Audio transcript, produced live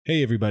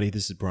Hey everybody,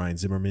 this is Brian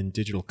Zimmerman,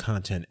 digital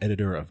content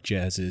editor of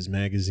Jazz's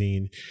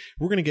Magazine.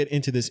 We're going to get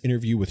into this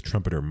interview with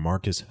trumpeter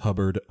Marcus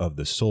Hubbard of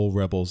the Soul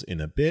Rebels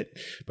in a bit,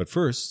 but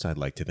first I'd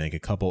like to thank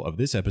a couple of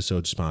this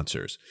episode's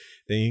sponsors.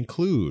 They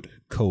include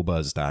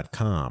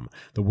Qobuz.com,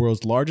 the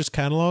world's largest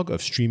catalog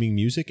of streaming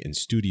music in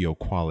studio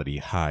quality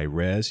high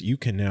res. You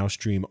can now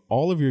stream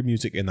all of your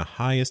music in the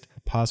highest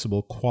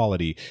possible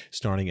quality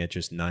starting at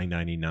just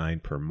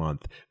 $9.99 per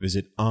month.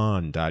 Visit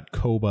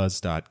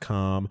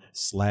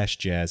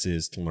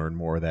on.qobuz.com/jazzes to learn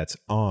more. That's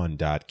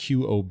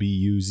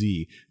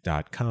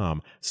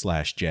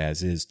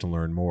on.qobuz.com/jazzes to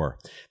learn more.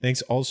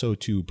 Thanks also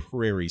to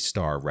Prairie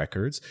Star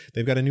Records.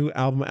 They've got a new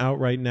album out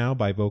right now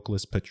by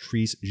vocalist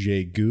Patrice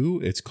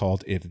Jégou. It's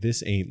called If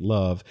This Ain't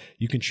Love.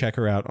 You can check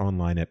her out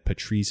online at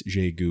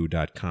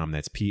patricejegou.com.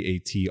 That's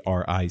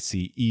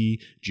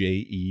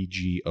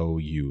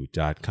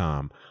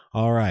PATRICEJEGOU.com.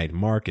 All right,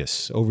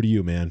 Marcus, over to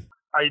you, man.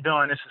 How you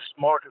doing? This is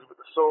Marcus with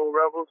the Soul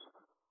Rebels.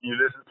 You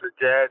listen to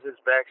Jazz's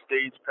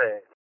Backstage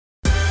Pass.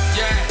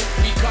 Yeah,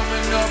 we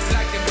coming up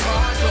like them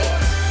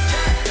condors.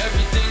 Yeah,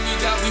 everything we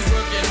got, we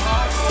working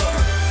hard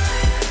for.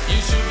 You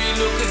should be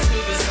looking to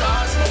the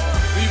stars for.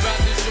 We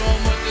about to show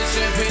 'em what the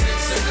champagne and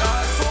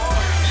cigars for.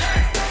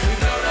 Yeah, we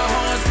blow the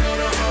horns,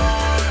 blow the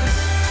horns.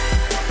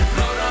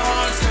 Blow the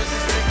horns 'cause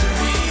it's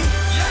victory.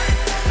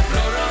 Yeah,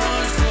 blow the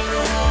horns, blow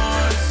the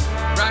horns.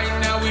 Right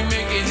now we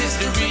making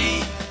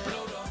history.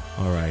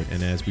 All right,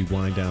 and as we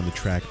wind down the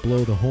track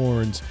Blow the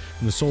Horns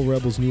from the Soul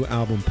Rebels' new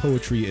album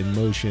Poetry in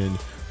Motion,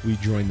 we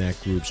join that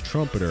group's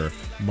trumpeter,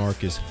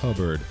 Marcus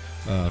Hubbard,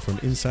 from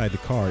Inside the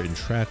Car in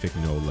Traffic,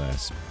 no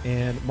less.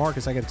 And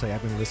Marcus, I got to tell you,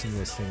 I've been listening to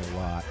this thing a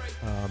lot.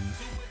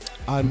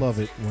 I love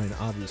it when,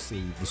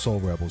 obviously, the Soul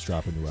Rebels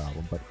drop a new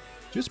album, but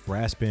just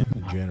brass bands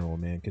in general,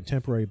 man,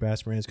 contemporary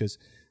brass bands, because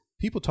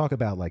people talk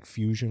about, like,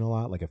 fusion a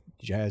lot, like a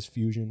jazz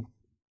fusion.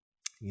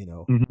 You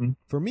know,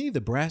 For me, the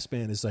brass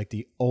band is like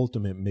the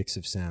ultimate mix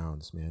of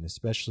sounds, man,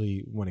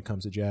 especially when it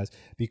comes to jazz,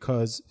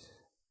 because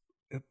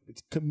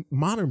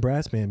modern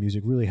brass band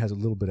music really has a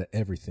little bit of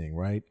everything,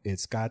 right?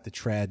 It's got the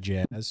trad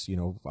jazz,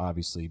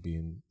 obviously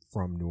being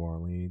from New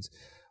Orleans,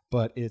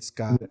 but it's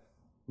got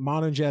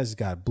modern jazz, it's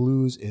got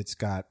blues, it's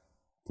got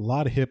a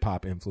lot of hip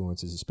hop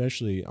influences,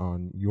 especially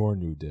on your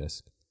new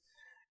disc.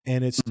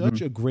 And it's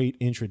such a great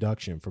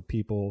introduction for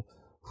people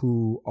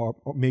who are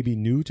maybe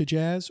new to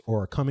jazz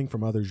or are coming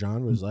from other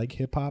genres like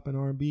hip hop and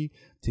R&B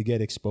to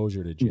get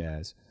exposure to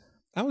jazz.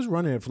 I was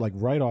running it for like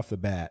right off the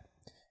bat.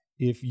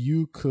 If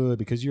you could,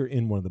 because you're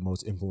in one of the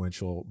most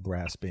influential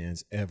brass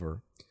bands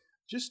ever,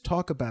 just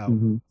talk about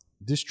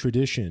this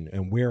tradition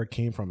and where it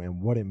came from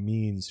and what it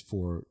means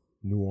for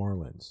New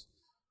Orleans.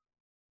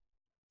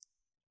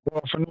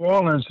 Well, for New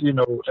Orleans,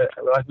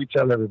 like we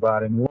tell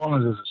everybody, New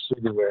Orleans is a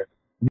city where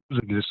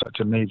music is such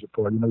a major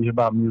part. You hear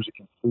about music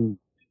and food.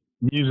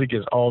 Music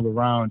is all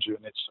around you,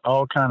 and it's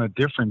all kind of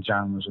different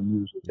genres of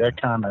music.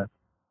 That kind of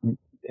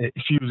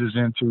fuses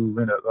into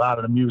a lot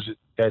of the music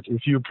that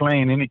if you're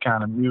playing any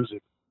kind of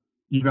music,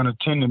 you're going to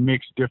tend to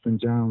mix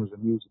different genres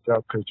of music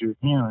up because you're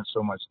hearing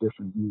so much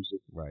different music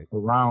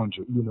around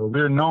you.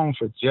 We're known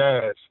for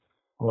jazz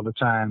all the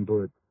time,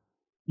 but,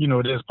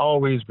 there's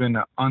always been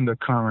an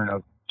undercurrent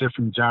of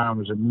different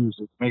genres of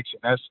music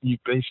mixing. You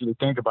basically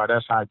think about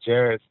that's how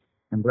jazz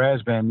and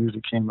brass band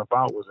music came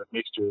about, was a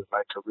mixture of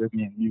like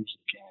Caribbean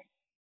music and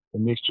a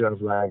mixture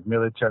of like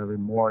military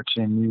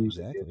marching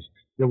music. Exactly.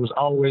 There was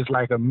always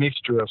like a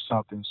mixture of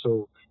something.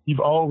 So you've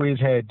always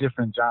had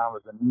different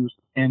genres of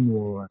music in New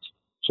Orleans.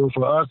 So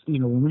for us,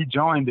 when we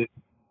joined it,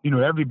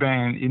 every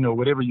band,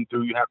 whatever you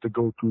do, you have to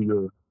go through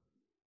your,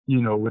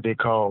 what they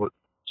call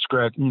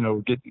scratch,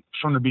 get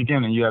from the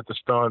beginning. You have to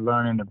start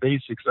learning the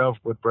basics of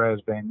what brass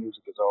band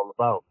music is all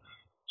about.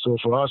 So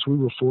for us, we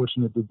were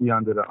fortunate to be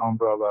under the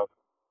umbrella of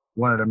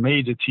one of the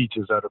major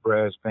teachers of the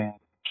brass band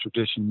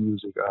tradition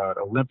music,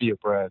 the Olympia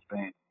Brass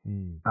Band.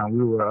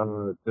 We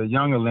were the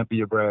young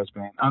Olympia Brass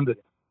Band under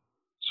them.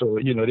 So,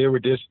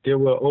 there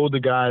were older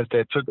guys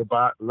that took a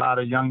lot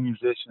of young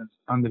musicians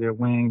under their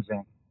wings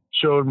and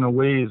showed them the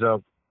ways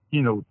of,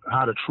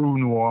 how the true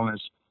New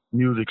Orleans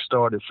music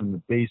started from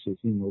the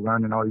basics,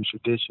 learning all these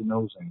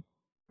traditionals and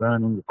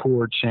learning the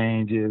chord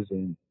changes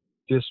and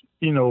just,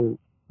 doing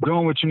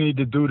what you need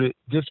to do to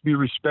just be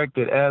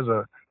respected as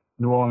a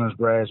New Orleans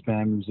brass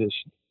band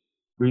musician.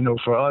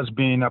 For us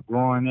being up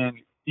growing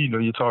in,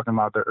 you're talking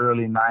about the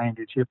early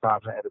 90s,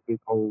 hip-hop had a big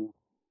hold.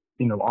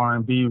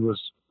 R&B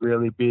was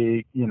really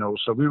big,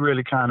 so we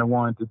really kind of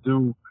wanted to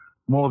do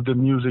more of the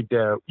music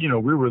that, we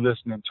were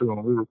listening to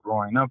and we were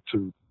growing up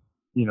to,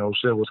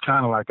 so it was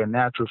kind of like a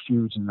natural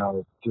fusion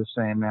of just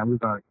saying, man, we're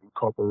going to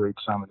incorporate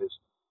some of this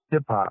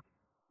hip-hop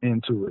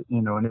into it,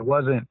 and it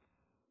wasn't,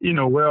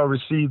 well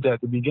received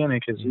at the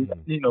beginning because,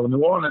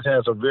 New Orleans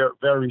has a very,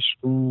 very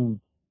strong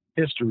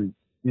history,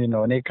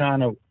 and they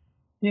kind of,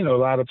 a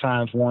lot of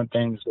times want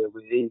things that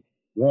we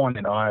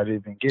wanted or have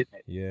even getting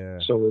it. Yeah.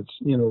 So it's,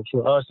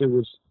 for us, it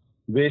was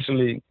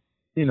basically,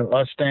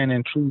 us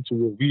standing true to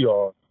what we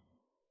are,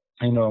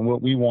 and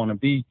what we want to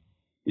be,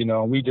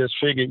 we just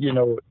figured,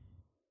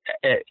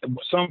 at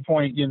some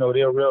point, they'll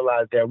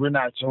realize that we're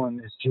not doing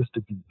this just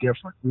to be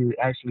different. We're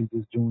actually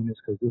just doing this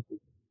because this is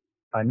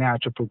a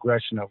natural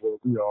progression of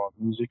what we are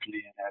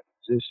musically and as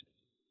musicians.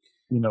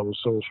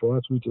 So for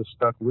us, we just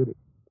stuck with it.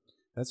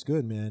 That's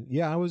good, man.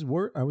 Yeah, I was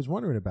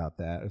wondering about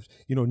that.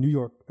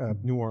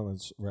 New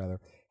Orleans rather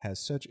has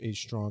such a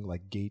strong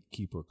like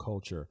gatekeeper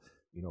culture.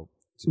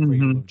 It's a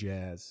cradle of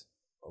jazz,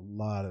 a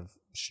lot of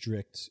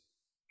strict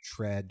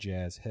trad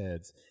jazz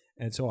heads,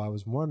 and so I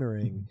was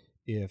wondering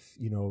if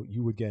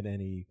you would get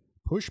any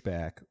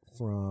pushback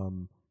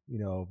from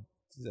the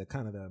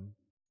kind of the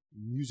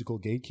musical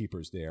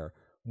gatekeepers there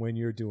when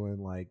you're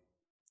doing like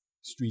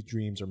Street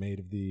Dreams Are Made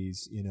of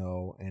These,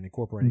 and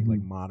incorporating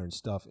like modern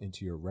stuff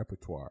into your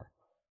repertoire.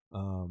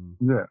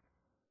 Yeah.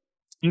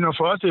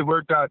 For us, it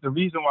worked out. The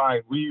reason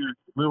why we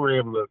were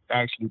able to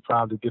actually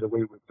probably get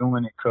away with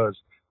doing it because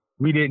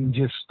we didn't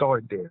just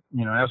start there.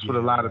 That's what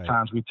a lot of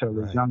times we tell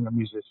these younger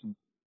musicians.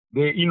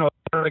 They,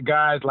 the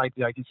guys like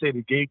you say,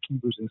 the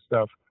gatekeepers and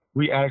stuff,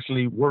 we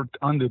actually worked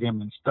under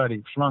them and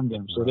studied from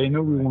them. So they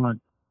knew we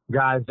weren't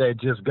guys that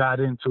just got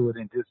into it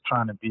and just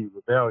trying to be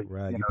rebellious.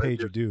 Right. You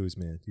paid your dues,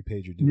 man. You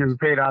paid your dues. Yeah, we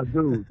paid our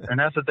dues. And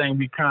that's the thing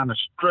we kind of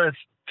stress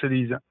to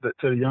the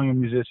younger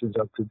musicians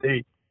up to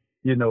date.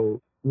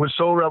 What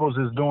Soul Rebels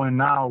is doing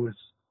now is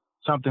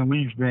something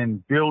we've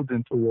been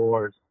building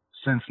towards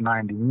since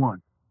 91.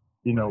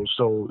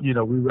 So,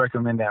 we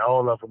recommend that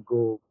all of them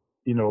go,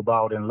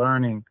 about and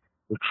learning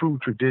the true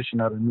tradition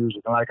of the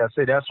music. And like I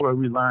said, that's where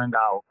we learned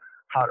how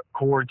the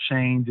chord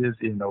changes,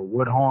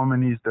 what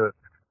harmonies to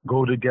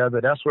go together.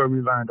 That's where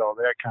we learned all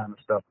that kind of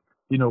stuff.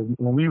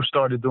 When we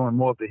started doing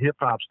more of the hip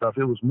hop stuff,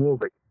 it was more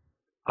of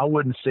I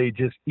wouldn't say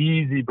just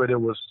easy, but it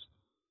was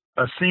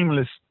a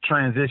seamless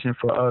transition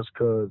for us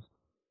because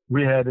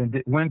we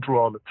went through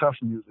all the tough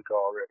music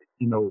already.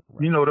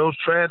 Those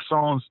trad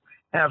songs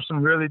have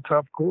some really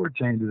tough chord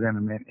changes in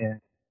them.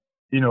 And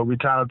we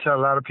try to tell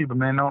a lot of people,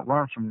 man, don't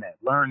run from that.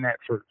 Learn that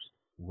first.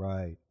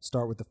 Right.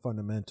 Start with the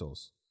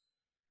fundamentals.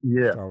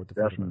 Yeah, Start with the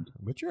fundamentals.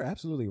 But you're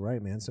absolutely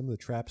right, man. Some of the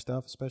trap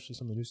stuff, especially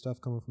some of the new stuff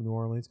coming from New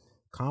Orleans,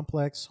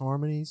 complex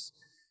harmonies,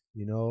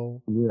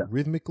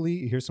 rhythmically,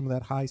 you hear some of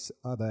that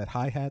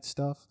hi-hat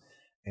stuff,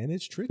 and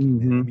it's tricky,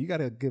 man. You got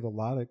to give a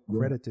lot of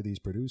credit to these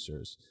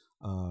producers.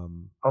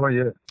 Who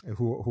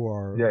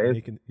are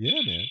making,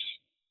 man.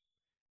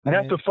 And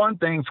that's the fun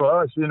thing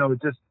for us,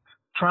 just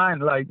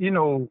trying,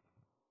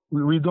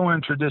 we're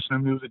doing traditional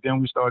music, then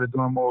we started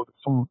doing more of the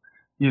funk,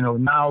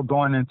 now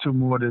going into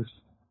more of this,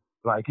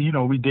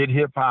 we did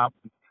hip hop,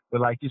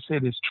 but like you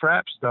said, this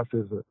trap stuff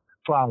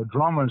for our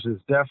drummers is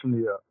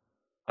definitely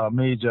a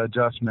major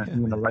adjustment.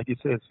 Like you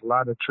said, it's a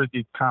lot of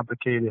tricky,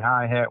 complicated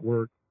hi-hat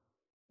work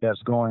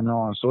that's going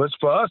on. So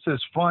for us,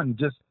 it's fun,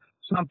 just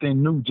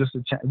something new,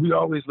 we're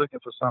always looking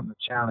for something to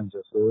challenge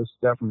us. So it's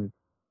definitely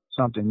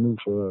something new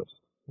for us.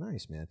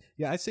 Nice, man.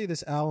 Yeah, I'd say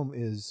this album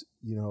is,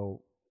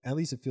 at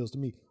least it feels to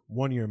me,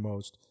 one of your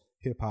most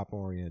hip hop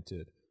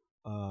oriented.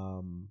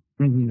 And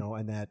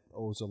that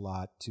owes a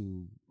lot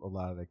to a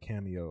lot of the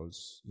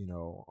cameos,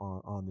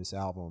 on this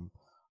album.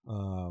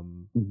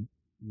 Ranging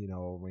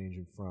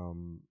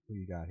from who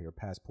you got here,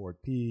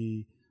 Passport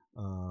P,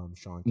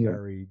 Sean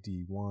Carey,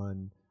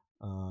 D1.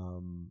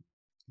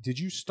 Did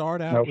you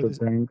start out with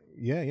this? Man.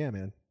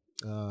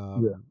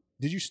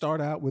 Did you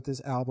start out with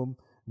this album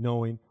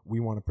knowing we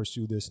want to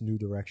pursue this new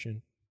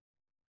direction?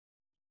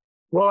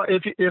 Well,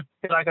 if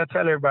like I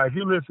tell everybody, if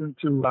you listen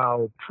to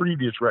our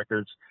previous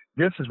records,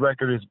 this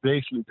record is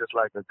basically just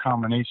like a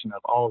combination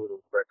of all of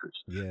those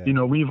records.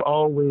 Yeah. We've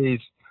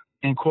always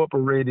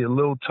incorporated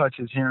little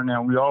touches here and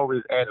there. We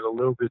always added a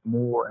little bit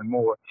more and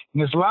more.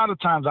 And there's a lot of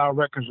times our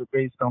records are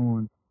based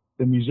on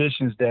the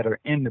musicians that are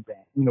in the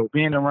band.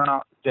 Being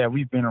around, that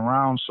we've been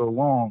around so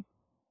long,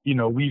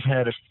 we've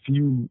had a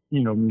few,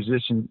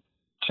 musician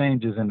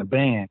changes in the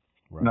band.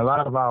 Right. And a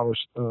lot of our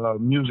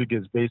music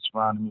is based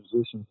around the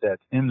musicians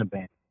that's in the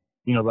band.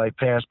 Like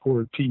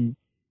Passport P,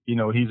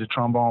 he's a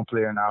trombone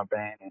player in our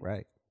band. And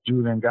right.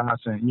 Julian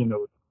Godson,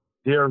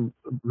 they're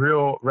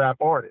real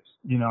rap artists,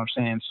 you know what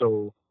I'm saying?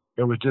 So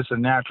it was just a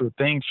natural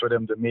thing for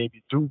them to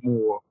maybe do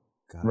more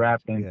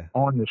rapping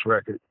on this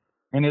record.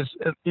 And it's,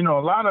 a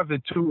lot of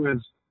it too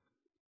is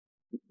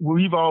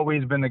we've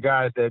always been the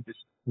guys that just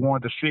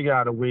wanted to figure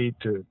out a way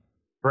to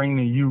bring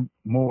the youth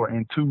more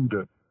into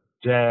the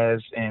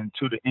jazz and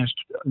to the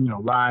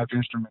live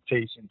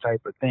instrumentation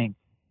type of thing.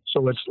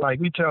 So it's like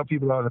we tell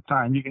people all the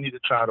time, you can either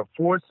try to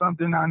force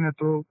something down their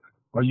throat,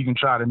 or you can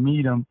try to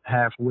meet them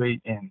halfway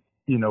and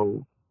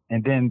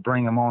then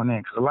bring them on in.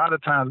 Because a lot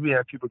of times we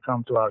have people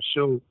come to our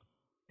show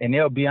and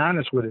they'll be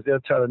honest with us. They'll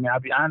tell me,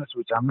 I'll be honest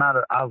with you,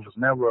 I was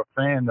never a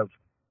fan of,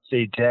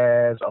 say,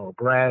 jazz or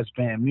brass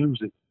band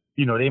music.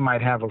 They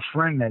might have a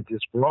friend that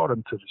just brought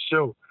them to the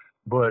show,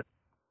 but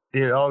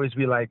they'd always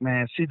be like,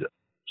 man, see,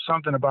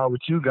 something about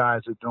what you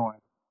guys are doing,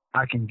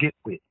 I can get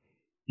with.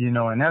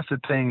 And that's the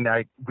thing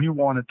that we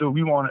want to do.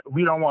 We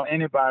don't want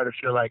anybody to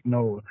feel like,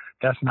 no,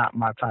 that's not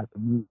my type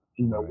of music.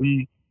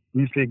 Right.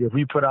 We figure if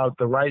we put out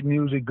the right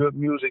music, good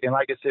music, and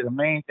like I said, the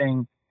main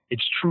thing,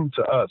 it's true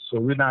to us. So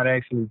we're not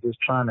actually just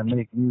trying to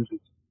make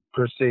music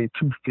per se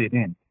to fit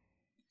in.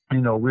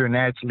 You know, we're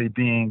naturally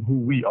being who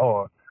we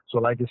are. So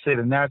like I said,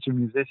 the natural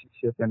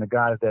musicianship and the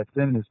guys that's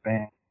in this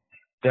band,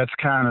 that's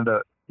kind of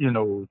the, you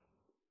know,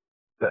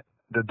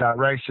 the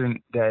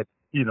direction that,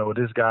 you know,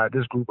 this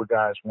group of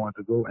guys wanted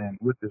to go in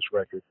with this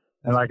record.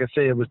 And like I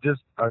say, it was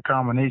just a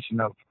combination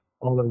of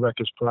all the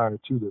records prior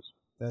to this.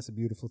 That's a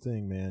beautiful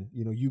thing, man.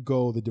 You know, you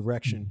go the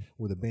direction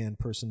where the band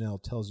personnel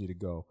tells you to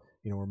go.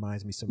 You know,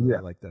 reminds me some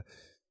of like the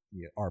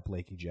Art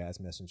Blakey Jazz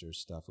Messenger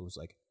stuff. It was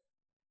like,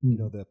 you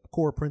know, the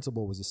core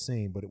principle was the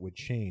same, but it would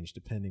change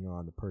depending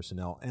on the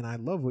personnel. And I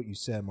love what you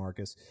said,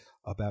 Marcus,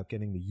 about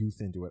getting the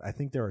youth into it. I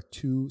think there are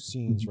two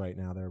scenes right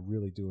now that are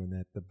really doing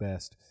that the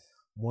best.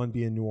 One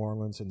being New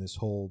Orleans and this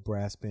whole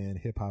brass band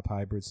hip hop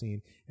hybrid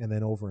scene, and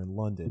then over in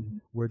London,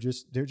 where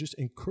they're just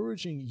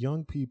encouraging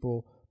young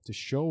people to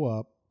show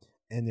up,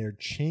 and they're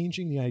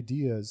changing the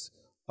ideas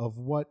of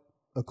what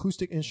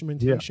acoustic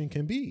instrumentation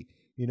can be.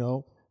 You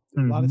know,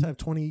 a lot of times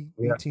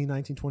 18,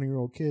 19,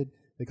 20-year-old kid,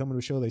 they come to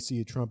a show, they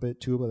see a trumpet,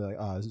 tuba, they're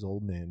like, this is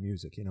old man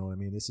music. You know what I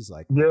mean? This is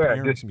like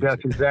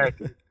that's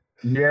exactly.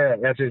 Yeah,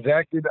 that's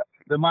exactly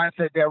the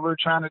mindset that we're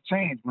trying to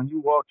change. When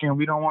you walk in,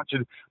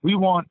 we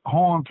want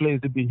horn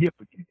players to be hip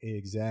again.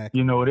 Exactly.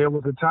 You know, there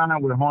was a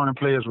time where horn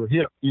players were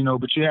hip, you know,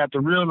 but you have to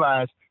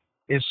realize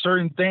it's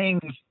certain things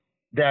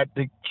that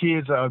the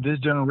kids of this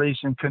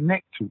generation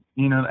connect to,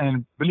 you know,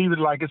 and believe it,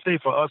 like I say,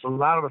 for us, a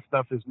lot of the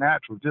stuff is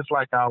natural, just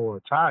like our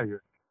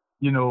attire,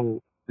 you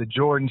know, the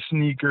Jordan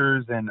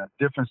sneakers and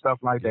different stuff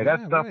like that.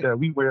 That's stuff that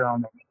we wear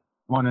on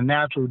a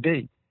natural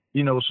day.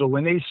 You know, so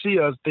when they see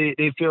us, they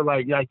feel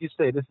like you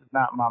say, this is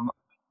not my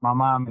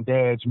mom and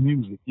dad's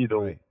music, you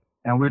know.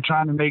 And we're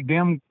trying to make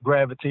them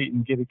gravitate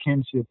and get a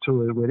kinship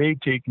to it where they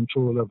take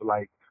control of,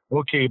 like,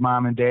 okay,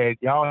 mom and dad,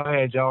 y'all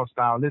had y'all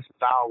style. This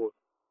is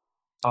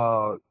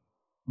our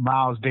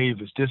Miles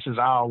Davis. This is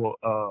our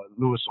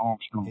Louis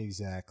Armstrong.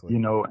 Exactly. You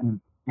know, and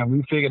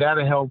we figure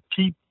that'll help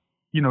keep,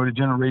 you know,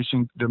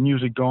 the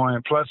music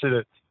going. Plus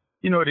it'll,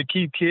 you know, to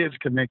keep kids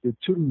connected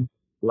to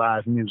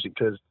live music,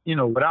 because, you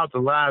know, without the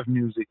live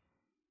music,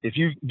 if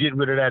you get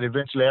rid of that,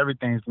 eventually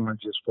everything's going to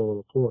just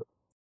fall apart.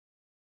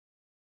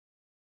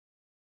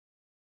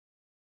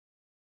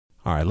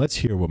 All right, let's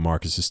hear what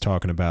Marcus is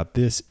talking about.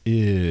 This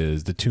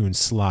is the tune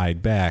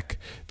Slide Back,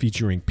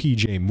 featuring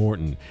PJ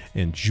Morton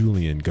and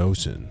Julian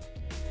Gosen.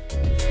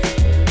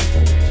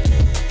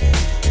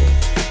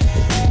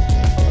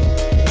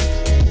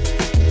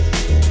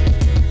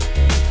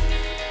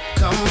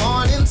 Come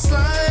on and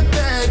slide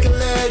back and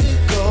let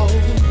it go.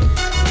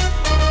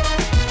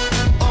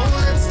 Oh,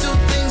 let's do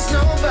things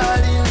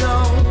nobody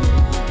knows.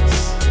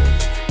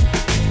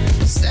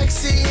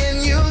 Sexy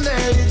and you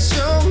let it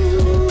show.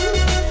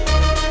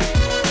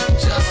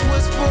 Just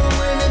whisper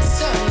when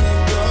it's time to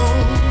go.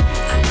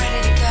 I'm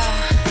ready to go.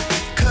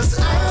 'Cause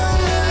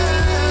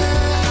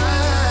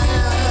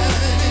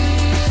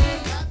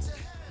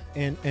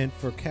and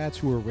for cats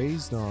who are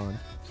raised on,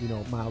 you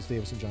know, Miles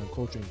Davis and John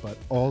Coltrane, but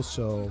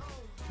also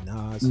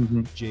Nas,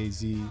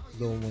 Jay-Z,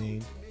 Lil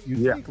Wayne, you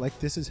think like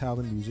this is how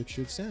the music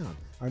should sound.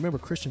 I remember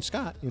Christian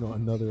Scott, you know,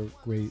 another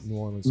great New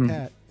Orleans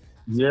cat.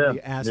 Yeah.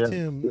 He asked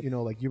him, you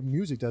know, like, your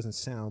music doesn't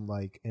sound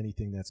like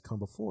anything that's come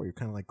before. You're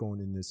kind of like going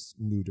in this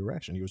new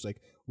direction. He was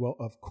like, well,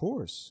 of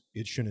course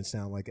it shouldn't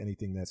sound like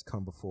anything that's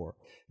come before.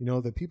 You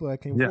know, the people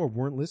that came before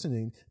weren't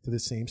listening to the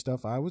same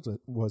stuff I was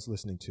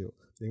listening to.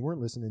 They weren't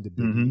listening to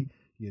Biggie.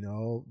 You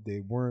know,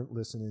 they weren't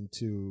listening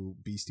to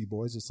Beastie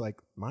Boys. It's like,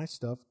 my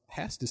stuff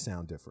has to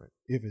sound different.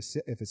 If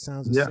it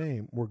sounds the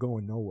same, we're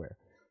going nowhere.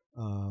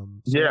 So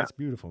that's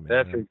beautiful, man.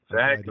 That's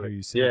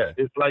exactly. That.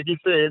 It's like you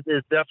said,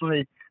 it's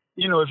definitely,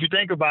 you know, if you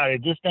think about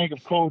it, just think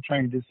of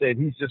Coltrane just said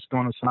he's just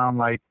going to sound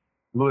like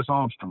Louis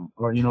Armstrong,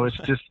 or, you know, it's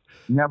just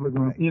never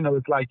going to, you know,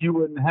 it's like you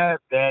wouldn't have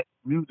that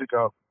music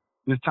of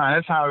this time.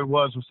 That's how it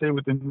was, say,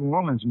 with the New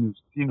Orleans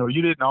music. You know,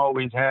 you didn't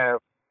always have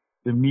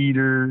the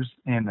Meters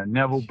and the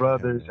Neville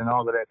Brothers and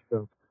all of that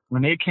stuff.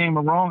 When they came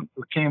along,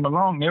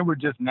 they were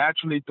just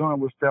naturally doing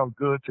what felt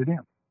good to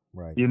them.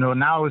 Right. You know,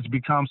 now it's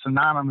become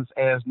synonymous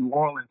as New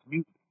Orleans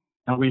music.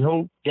 And we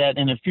hope that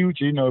in the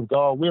future, you know, if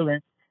God willing,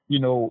 you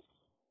know,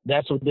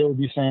 that's what they'll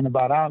be saying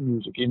about our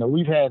music. You know,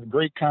 we've had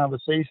great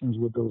conversations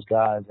with those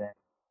guys, and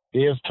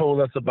they have told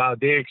us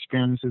about their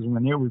experiences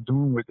when they were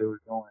doing what they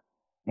were doing.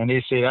 And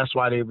they say that's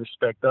why they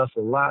respect us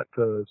a lot,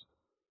 because,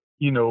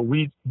 you know,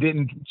 we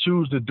didn't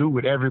choose to do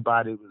what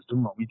everybody was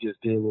doing. We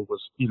just did what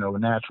was, you know,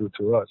 natural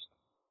to us.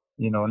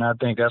 You know, and I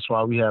think that's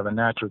why we have a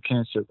natural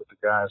kinship with the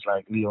guys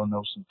like Leo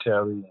Nelson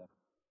Terry and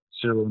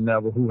Cyril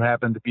Neville, who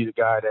happened to be the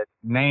guy that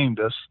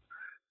named us.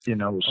 You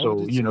know,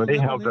 so, you know, they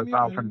helped us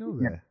out from the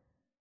beginning.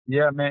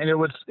 Yeah, man. It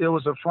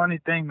was a funny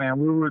thing, man.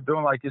 We were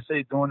doing, like you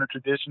say, doing a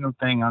traditional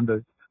thing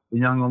under the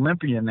Young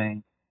Olympia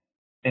name.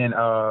 And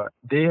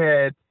they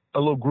had a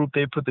little group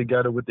they put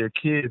together with their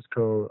kids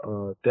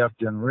called Deaf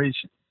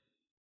Generation.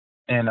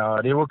 And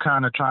they were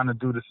kind of trying to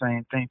do the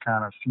same thing,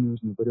 kind of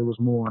fusing, but it was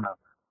more in a,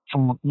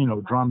 you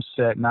know, drum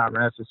set, not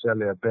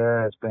necessarily a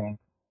bass band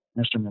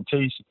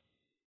instrumentation.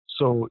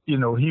 So, you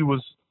know, he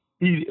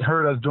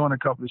heard us doing a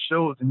couple of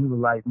shows, and he was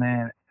like,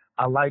 man,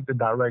 I like the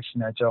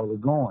direction that y'all are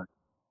going.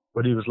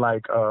 But he was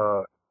like,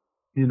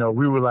 you know,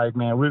 we were like,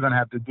 man, we're going to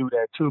have to do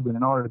that too. But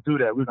in order to do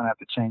that, we're going to have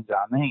to change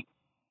our name.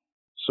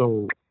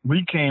 So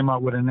we came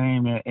up with a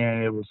name,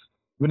 and it was,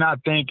 we're not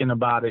thinking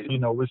about it. You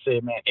know, we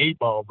said, man,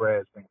 8-Ball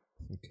Brass Band.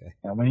 Okay.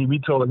 And when we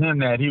told him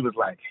that, he was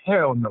like,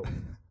 hell no.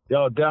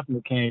 Y'all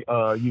definitely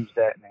can't use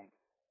that name.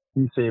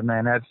 He said,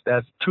 man,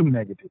 that's too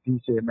negative.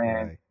 He said,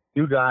 man, Right.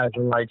 you guys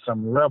are like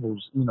some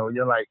rebels. You know,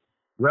 you're like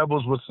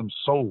rebels with some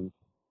soul.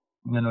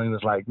 You know, he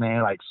was like,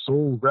 man, like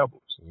soul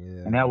rebels.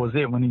 Yeah. And that was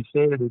it. When he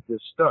said it, it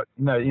just stuck.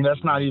 You know,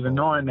 that's not even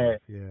knowing that.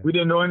 Yeah. We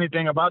didn't know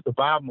anything about the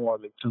Bob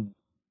Marley tune.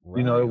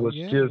 You know, it was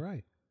just,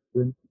 right.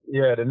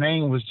 the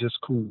name was just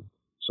cool.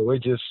 So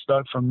it just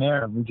stuck from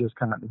there, and we just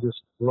kind of just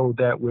rode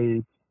that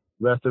way,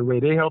 rest of the way.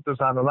 They helped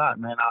us out a lot,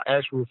 man. Our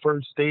actual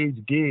first stage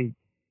gig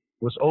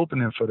was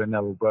opening for the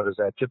Neville Brothers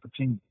at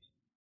Tipitini's.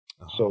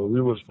 So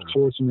we was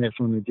fortunate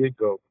from the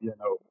get-go. You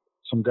know,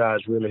 some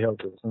guys really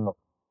helped us out.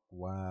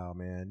 Wow,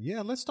 man.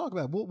 Yeah, let's talk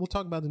about. We'll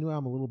talk about the new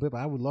album a little bit,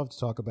 but I would love to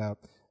talk about,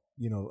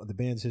 you know, the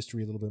band's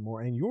history a little bit more,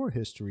 and your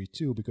history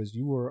too, because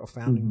you were a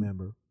founding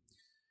member.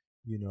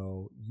 You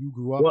know, you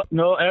grew up. Well,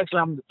 no, actually,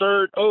 I'm the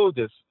third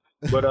oldest,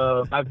 but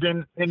I've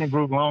been in the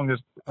group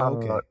longest.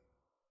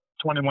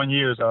 21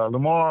 years.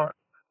 Lamar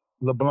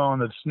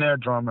LeBlanc, the snare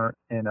drummer,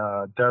 and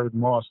Derek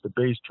Moss, the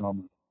bass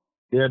drummer.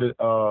 They're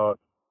the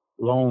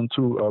lone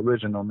two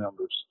original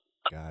members.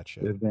 Gotcha.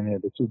 They've been here,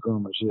 the two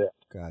drummers, yeah.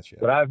 Gotcha.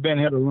 But I've been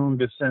here the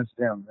longest since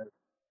them. It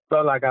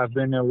felt like I've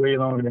been there way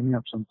longer than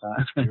them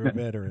sometimes. You're a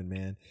veteran,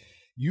 man.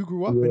 You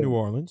grew up in New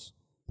Orleans,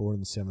 born in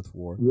the 7th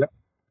Ward. Yep.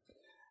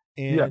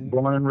 And, yeah,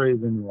 born and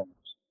raised in New Orleans.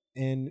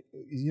 And,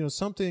 you know,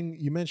 something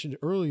you mentioned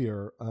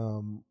earlier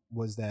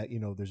was that, you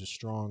know, there's a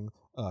strong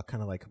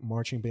kind of like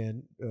marching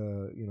band,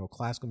 you know,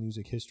 classical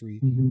music history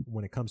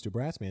when it comes to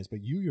brass bands.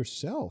 But you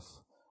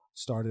yourself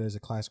started as a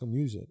classical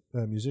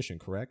musician,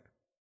 correct?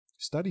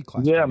 Studied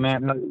classical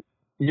music. Man.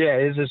 Yeah,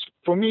 it's just,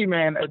 for me,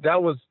 man,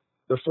 that was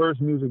the first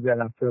music that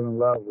I fell in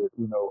love with.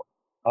 You know,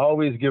 I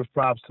always give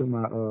props to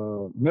my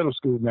middle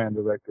school band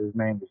director. His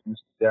name was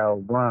Mr.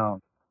 Darryl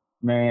Brown.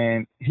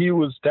 Man,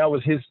 that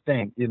was his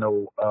thing, you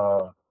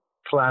know,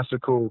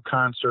 classical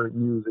concert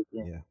music.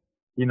 And,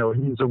 you know,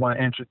 he's the one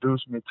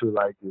introduced me to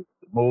like the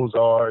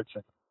Mozarts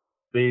and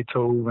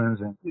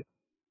Beethoven's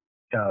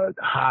and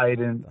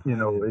Haydn, you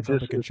know, it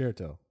just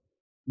concerto.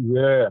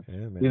 Yeah,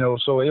 you know,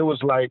 so it was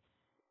like,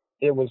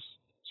 it was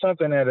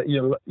something that,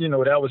 you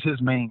know, that was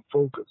his main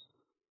focus,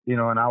 you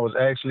know, and I was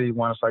actually,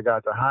 once I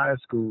got to high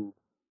school,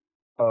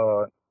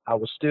 I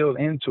was still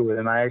into it,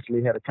 and I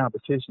actually had a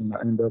competition, the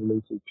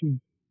NAACP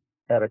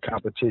had a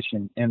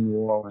competition in New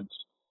Orleans.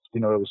 You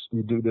know, it was,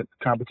 you do the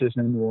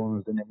competition in New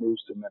Orleans and it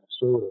moves to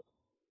Minnesota.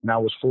 And I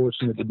was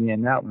fortunate to be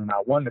in that one, and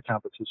I won the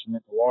competition in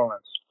New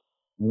Orleans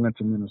and went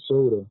to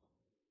Minnesota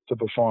to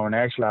perform. And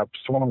actually, I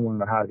performed one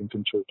of the Haydn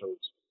concertos,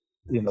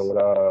 you know,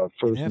 with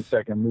first and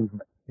second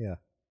movement. Yeah.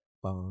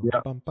 Bum,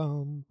 bum,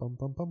 bum, bum,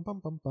 bum, bum, bum,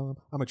 bum, bum.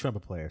 I'm a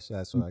trumpet player, so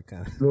that's what I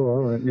kind of. Oh,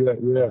 all right.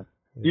 Yeah.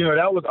 You know,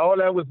 that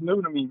was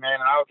new to me, man.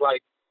 And I was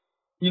like,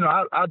 you know,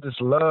 I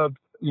just loved,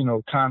 you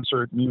know,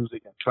 concert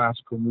music and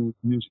classical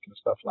music and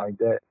stuff like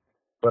that.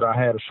 But I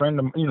had a friend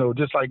of, you know,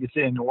 just like you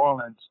said, in New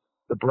Orleans,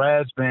 the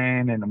brass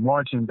band and the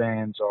marching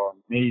bands are a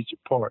major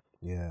part.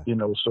 Yeah. You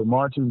know, so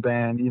marching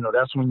band, you know,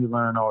 that's when you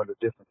learn all the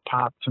different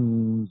pop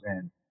tunes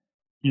and,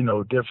 you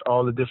know,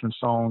 all the different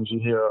songs you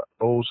hear,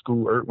 old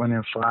school Earth, Wind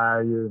and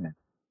Fire and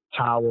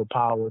Tower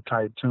Power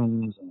type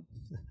tunes. And,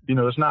 you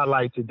know, it's not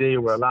like today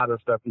where a lot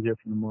of stuff you hear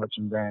from the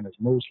marching band is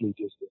mostly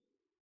just the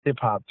hip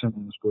hop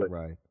tunes. But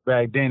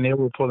back then they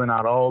were pulling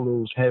out all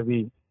those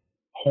heavy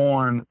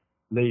horn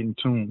laden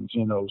tunes,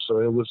 you know.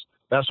 So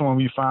that's when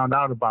we found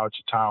out about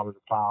your Tower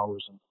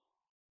Powers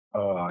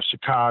and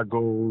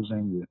Chicago's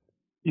and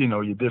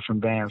your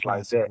different bands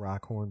classic like that.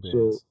 Rock horn bands.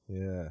 So,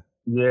 yeah.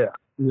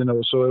 You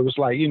know, so it was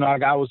like, you know,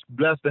 I was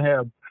blessed to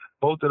have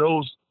both of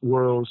those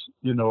worlds,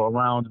 you know,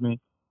 around me.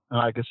 And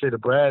like I said, the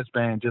brass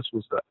band just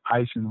was the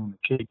icing on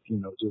the cake, you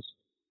know, just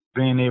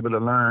being able to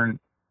learn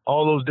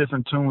all those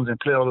different tunes and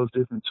play all those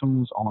different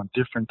tunes on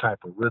different type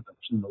of rhythms,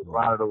 you know, a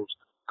lot of those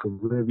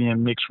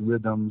Caribbean mixed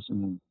rhythms.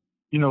 And,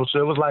 you know, so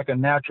it was like a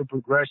natural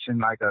progression,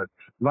 like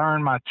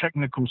learn my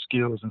technical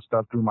skills and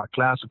stuff through my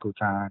classical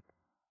time.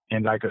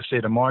 And like I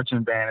said, the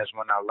marching band is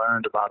when I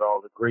learned about all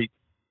the great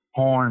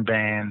horn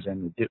bands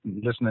and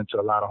listening to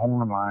a lot of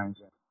horn lines.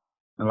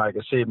 And like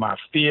I said, my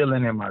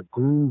feeling and my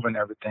groove and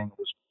everything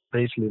was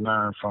basically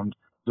learned from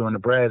doing the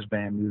brass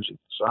band music.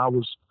 So I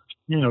was,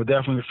 you know,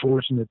 definitely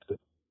fortunate to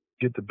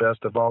get the best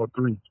of all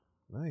three.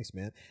 Nice,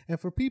 man. And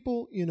for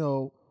people, you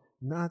know,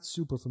 not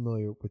super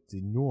familiar with the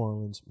New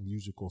Orleans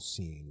musical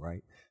scene,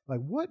 right?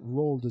 Like, what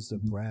role does the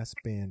brass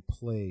band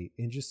play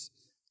in just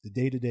the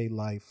day-to-day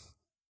life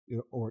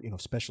or, you know,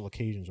 special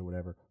occasions or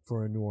whatever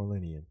for a New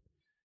Orleanian?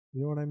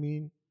 You know what I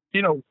mean?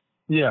 You know,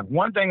 yeah.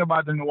 One thing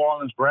about the New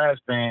Orleans brass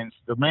bands,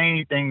 the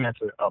main thing that's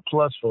a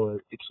plus for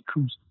it, it's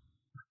acoustic.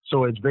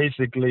 So it's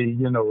basically,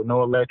 you know,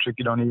 no electric,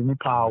 you don't need any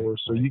power.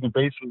 So you can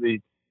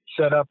basically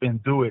set up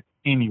and do it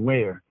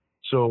anywhere.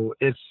 So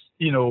it's,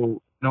 you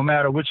know, no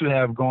matter what you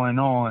have going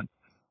on,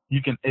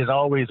 there's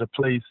always a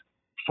place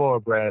for a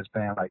brass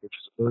band, like if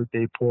it's a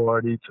birthday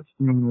party, to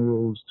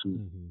funerals,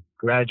 to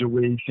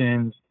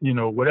graduations,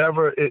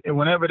 whatever.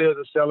 Whenever there's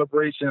a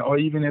celebration, or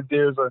even if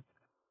there's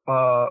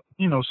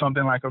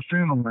something like a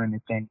funeral or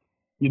anything,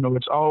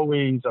 it's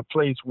always a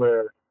place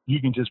where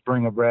you can just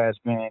bring a brass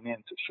band in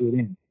to fit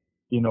in,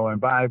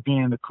 and by it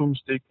being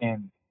acoustic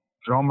and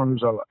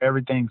drummers,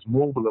 everything's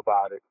mobile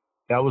about it.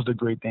 That was the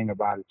great thing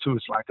about it too.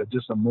 It's like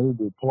just a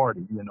mobile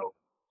party,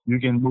 You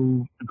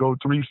can go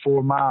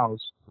 3-4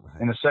 miles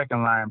in a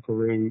second line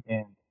parade,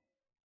 and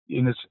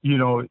it's,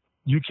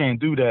 you can't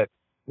do that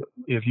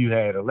if you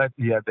had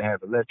electric. You have to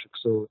have electric.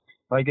 So,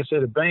 like I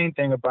said, the main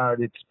thing about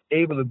it, it's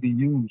able to be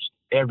used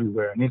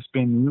everywhere, and it's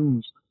been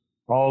used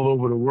all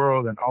over the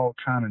world in all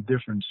kind of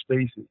different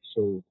spaces.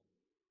 So,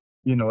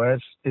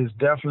 it's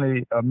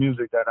definitely a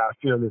music that I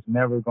feel is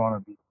never going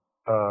to be,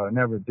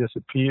 never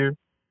disappear,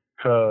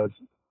 because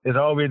there's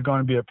always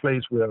going to be a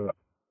place where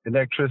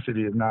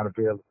electricity is not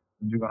available.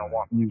 You're going to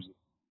want music,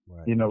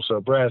 so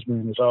a brass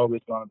band is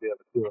always going to be able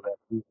to feel that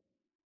music.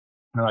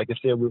 And like I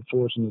said, we're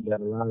fortunate that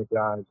a lot of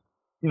guys,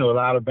 a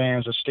lot of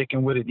bands are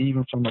sticking with it,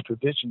 even from a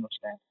traditional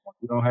standpoint.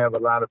 You don't have a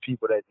lot of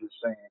people that just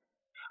saying,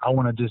 I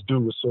want to just do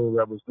what Soul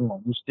Rebels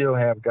doing. You still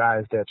have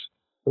guys that's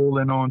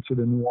holding on to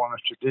the New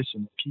Orleans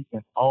tradition,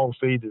 keeping all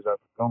phases of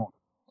it going,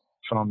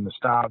 from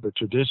the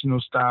traditional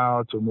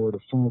style, to more the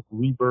funk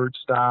rebirth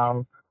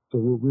style, to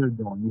what we're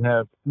doing. You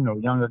have,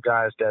 younger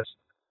guys that's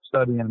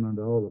studying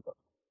under all of us.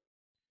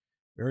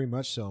 Very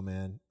much so,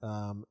 man.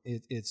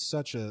 It's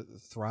such a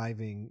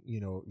thriving,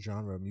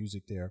 genre of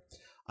music there.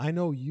 I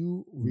know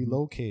you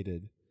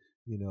relocated,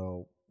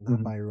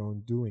 not by your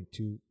own doing,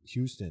 to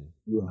Houston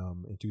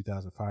in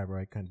 2005,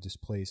 right? Kind of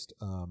displaced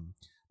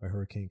by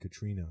Hurricane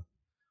Katrina.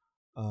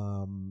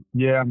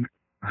 Yeah,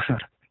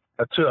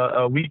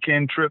 a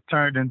weekend trip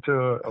turned into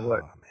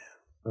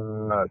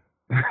a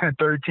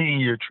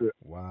 13-year trip.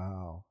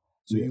 Wow.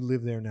 So you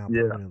live there now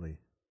permanently?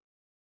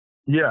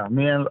 Yeah,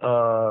 me and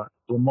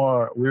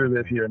Lamar, we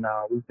live here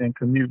now. We've been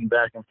commuting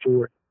back and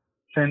forth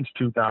since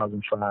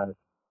 2005.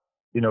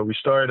 We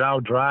started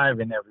out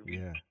driving every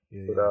week.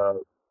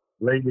 But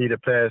lately, the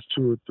past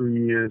 2 or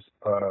 3 years,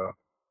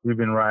 we've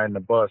been riding the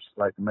bus,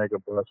 like the mega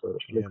bus or the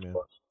Flix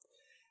bus.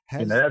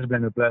 That's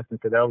been a blessing,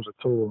 because that was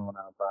a toll on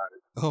our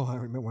body. Oh, I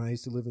remember when I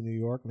used to live in New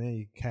York, man,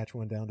 you catch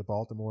one down to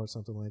Baltimore or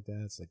something like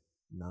that. It's like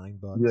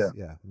 $9.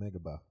 Yeah, mega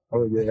buff.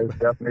 Oh yeah, it's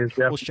definitely.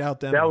 We'll shout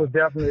them. That was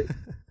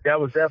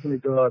definitely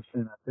God's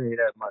sin. I tell you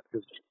that much.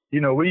 Cause,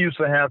 we used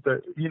to have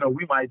to.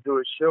 We might do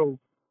a show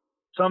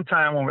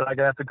sometime when like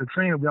after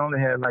Katrina, we only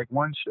had like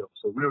one show,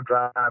 so we'll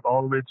drive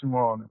all the way to New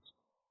Orleans,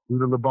 do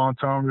the Le Bon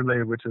Ton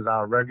Relay, which is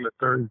our regular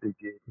Thursday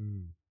gig.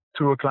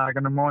 2:00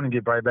 in the morning,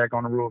 get right back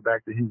on the road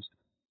back to Houston.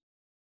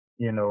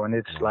 And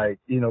it's like,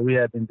 we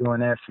have been doing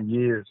that for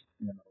years.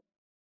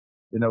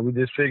 We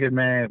just figured,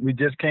 man, we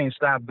just can't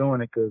stop doing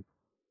it, because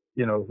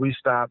if we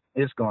stop,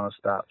 it's going to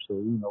stop. So,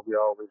 we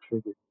always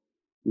figured,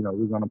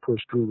 we're going to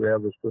push through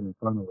whatever's put in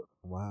front of us.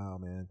 Wow,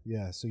 man.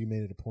 Yeah, so you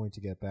made it a point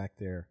to get back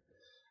there.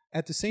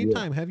 At the same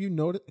time, have you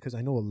noticed, because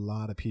I know a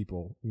lot of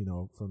people,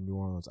 from New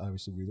Orleans,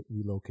 obviously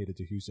relocated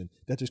to Houston,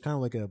 that there's kind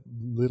of like a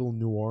little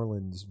New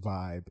Orleans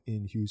vibe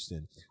in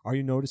Houston. Are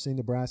you noticing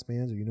the brass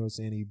bands? Are you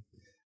noticing any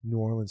New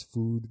Orleans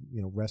food,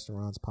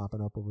 restaurants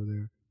popping up over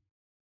there?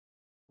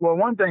 Well,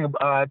 one thing,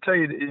 I tell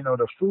you,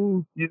 the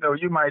food,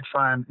 you might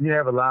find, you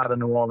have a lot of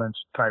New Orleans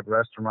type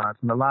restaurants,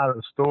 and a lot of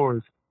the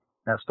stores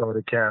have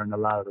started carrying a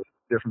lot of the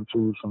different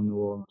foods from New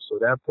Orleans. So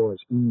that part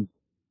is easy.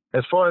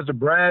 As far as the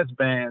brass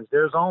bands,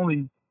 there's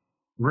only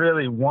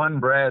really one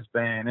brass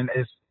band, and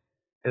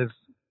it's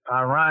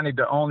ironic,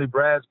 the only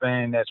brass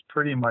band that's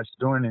pretty much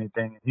doing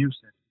anything in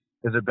Houston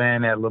is a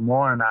band that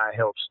Lamar and I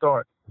helped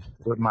start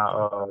with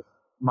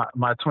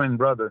my twin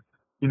brother.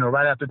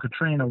 Right after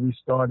Katrina, we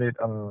started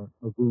a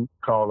group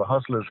called the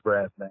Hustlers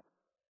Brass Band.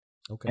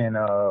 Okay. And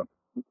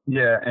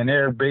and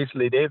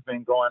they've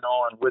been going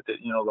on with it.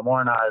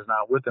 Lamar and I is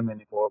not with them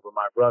anymore, but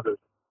my brother,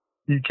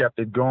 he kept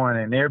it going,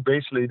 and they're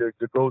basically the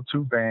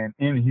go-to band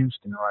in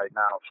Houston right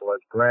now for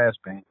us brass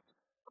bands.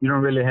 You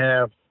don't really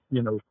have,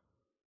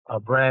 a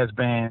brass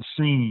band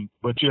scene,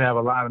 but you have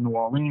a lot of New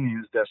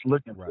Orleanians that's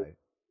looking for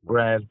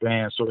brass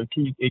bands, so it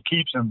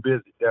keeps them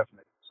busy,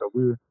 definitely. So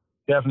we're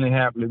definitely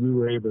happy we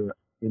were able to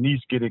at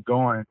least get it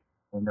going,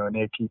 and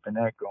they're keeping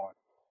that going.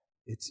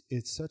 It's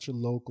such a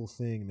local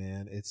thing,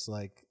 man. It's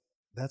like,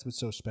 that's what's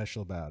so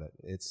special about it.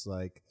 It's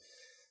like,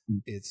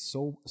 it's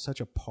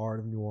such a part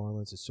of New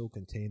Orleans. It's so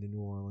contained in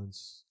New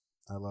Orleans.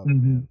 I love it,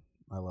 man.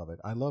 I love it.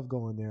 I love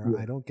going there.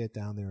 I don't get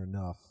down there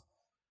enough.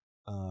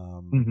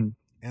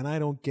 And I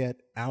don't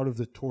get out of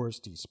the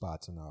touristy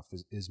spots enough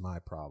is my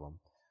problem.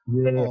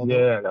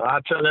 Yeah. I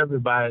tell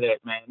everybody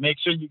that, man. Make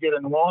sure you get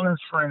a New Orleans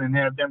friend and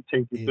have them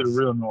take you to the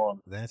real New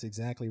Orleans. That's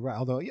exactly right.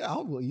 Although, I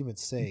will even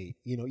say,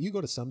 you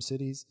go to some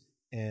cities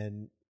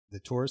and the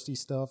touristy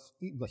stuff,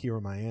 here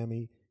in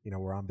Miami,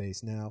 where I'm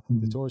based now,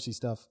 the touristy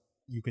stuff,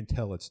 you can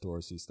tell it's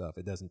touristy stuff.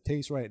 It doesn't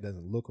taste right. It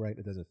doesn't look right.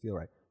 It doesn't feel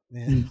right.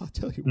 Man, I'll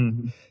tell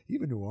you,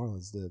 even New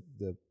Orleans,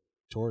 the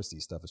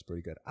touristy stuff is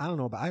pretty good. I don't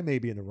know, but I may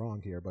be in the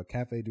wrong here, but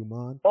Cafe Du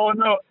Monde. Oh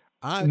no,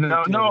 I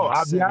no. get like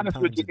I'll be 7 honest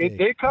with times you. a day.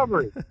 They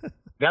cover it.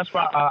 That's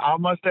why I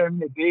must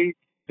admit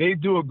they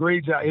do a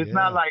great job. It's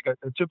not Yeah. like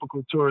a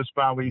typical tourist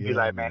spot where you be Yeah,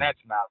 like, man, man. that's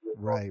not real.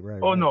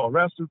 Right. Oh no,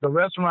 the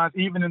restaurants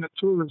even in the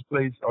tourist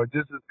place are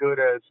just as good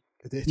as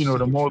It's the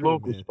so more true,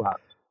 local man.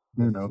 spots.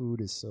 The You know.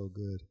 food is so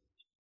good.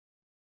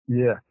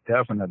 Yeah,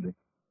 definitely.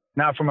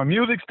 Now, from a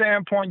music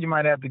standpoint, you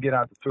might have to get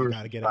out the You tourist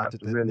got to get spots out to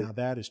to really. Now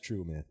that is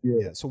true, man. Yeah.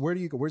 Yeah. So where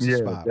do you go? Where's the Yeah,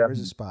 spot? Where's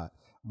definitely. the spot?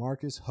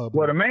 Marcus Hubbard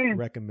Well, the main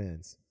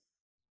recommends.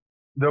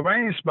 the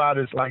main spot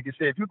is like you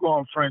said. If you go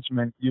on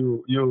Frenchman,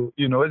 you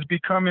know it's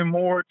becoming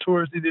more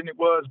touristy than it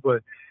was,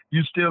 but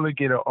you still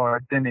get an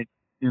authentic,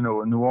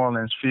 New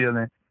Orleans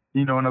feeling.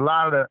 And a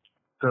lot of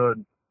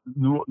the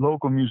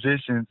local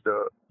musicians,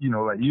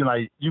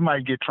 you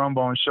might get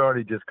Trombone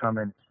Shorty just come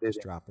in and sit Just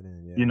in. drop it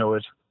in.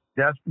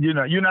 Yeah.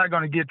 You're not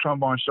going to get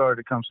Trombone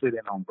Shorty to come sit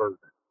in on Bourbon.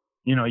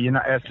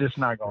 That's just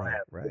not going to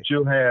happen. Right. But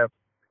you'll have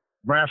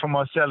Branford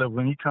Marcellus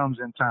when he comes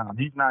in town.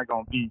 He's not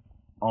going to be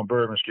on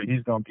Bourbon Street.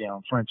 He's going to be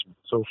on Frenchman.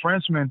 So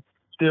Frenchman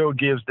still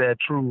gives that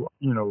true,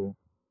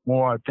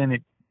 more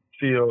authentic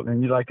feel.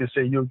 And like I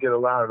say, you'll get a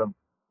lot of the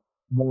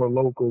more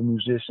local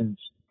musicians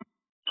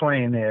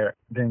playing there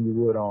than you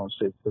would on,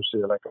 say,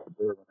 like a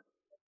Bourbon.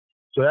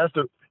 So that's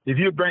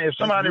if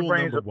somebody rule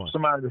brings number one.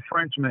 somebody to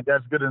Frenchman,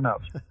 that's good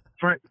enough.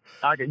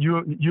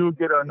 You'll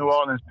get a New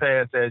Orleans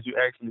pass as you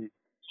actually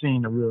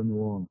seen the real New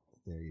Orleans.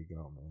 There you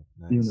go,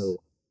 man. Nice.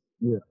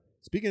 Yeah.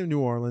 Speaking of New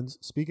Orleans,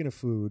 speaking of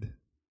food,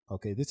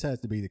 okay, this has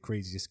to be the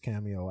craziest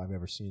cameo I've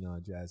ever seen on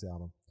a jazz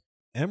album.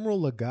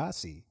 Emeril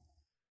Lagasse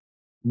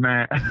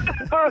Man,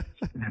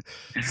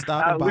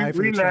 stopping by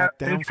for the laugh. track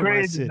Down It's from My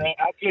crazy, City. man.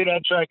 I play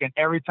that track, and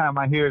every time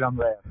I hear it, I'm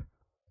laughing.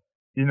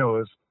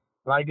 It's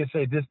like I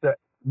said, just the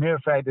mere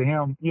fact of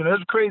him.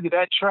 It's crazy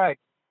that track.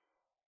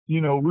 We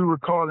were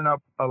calling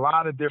up a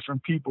lot of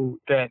different people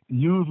that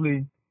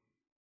usually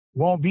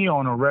won't be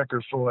on a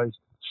record for us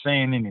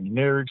saying any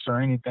lyrics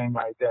or anything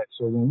like that.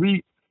 So when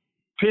we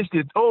pitched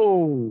it,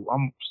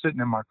 I'm sitting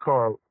in my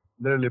car,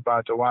 literally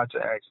about to watch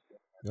an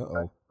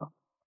accident. Uh-oh.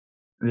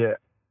 Yeah.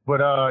 But,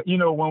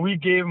 when we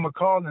gave him a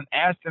call and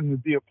asked him to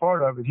be a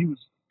part of it, he was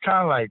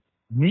kind of like,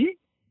 me?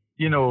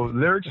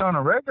 Lyrics on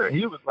a record?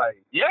 He was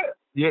like, yeah,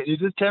 you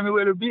just tell me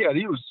where to be at.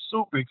 He was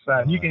super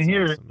excited. You can That's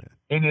hear awesome, it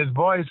man. in his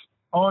voice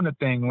on the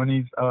thing when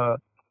he's,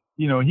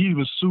 he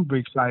was super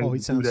excited Oh, he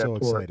to do sounds that so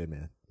for us. excited,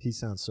 man. He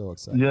sounds so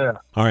excited. Yeah.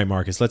 All right,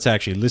 Marcus, let's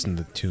actually listen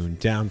to the tune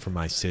Down from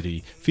My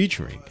City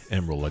featuring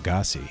Emeril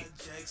Lagasse.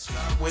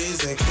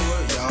 Ways and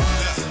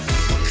courtyards.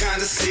 What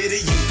kind of city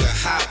you can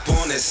hop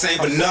on that St.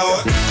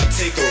 Bernard?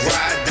 Take a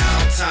ride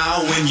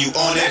downtown when you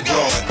on that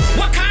broad.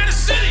 What kind of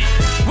city?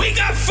 We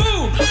got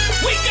food.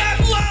 We got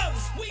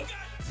love. We got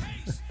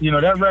taste.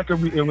 That record,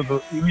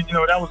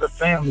 that was a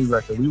family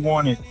record. We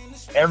wanted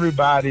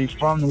everybody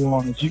from New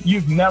Orleans.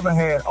 You've never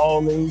had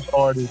all those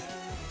artists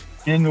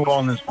in New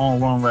Orleans on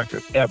one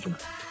record ever.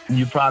 And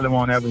you probably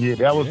won't ever hear.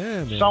 That was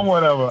Yeah, man.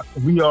 somewhat of a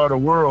We Are the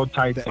World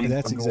type thing.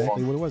 That's from New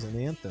exactly Orleans. what it was,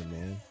 an anthem,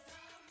 man.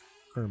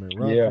 Kermit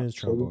Yeah, Ruffins,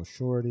 so- Trombone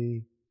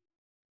Shorty,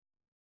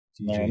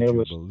 DJ Man, it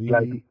was Jubilee.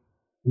 like-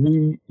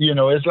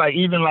 It's like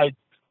even like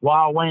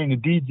Wild Wayne, the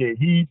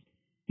DJ.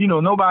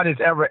 Nobody's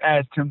ever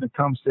asked him to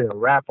come say a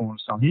rap on a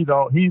song. He's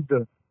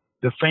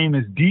the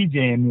famous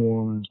DJ in New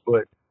Orleans,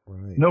 but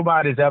Right.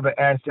 nobody's ever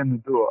asked him to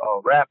do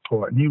a rap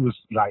part. And he was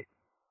like,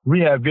 we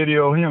had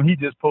video of him. He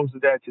just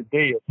posted that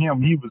today of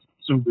him. He was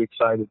super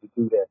excited to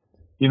do that.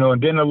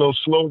 And then the little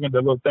slogan, the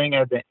little thing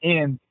at the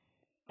end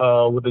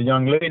with the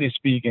young lady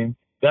speaking,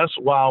 that's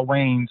Wild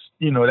Wayne's,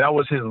 that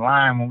was his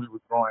line when we were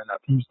growing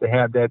up. He used to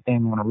have that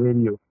thing on the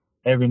radio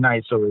every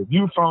night. So if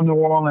you from New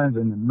Orleans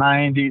in the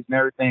 90s and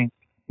everything,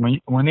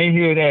 when they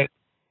hear that,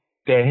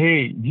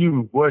 hey,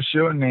 you, what's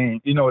your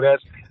name?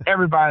 That's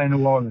everybody in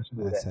New Orleans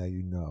knew That's that. how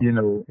you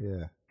know.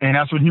 Yeah. And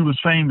that's what he was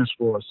famous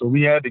for. So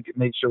we had to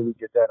make sure we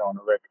get that on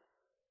the record.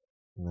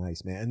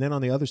 Nice, man. And then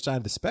on the other side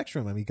of the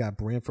spectrum, you got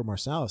Branford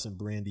Marsalis and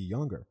Brandy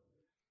Younger,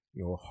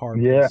 a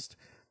harpist.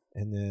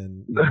 Yeah. And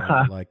then,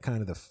 like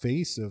kind of the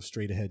face of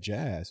straight ahead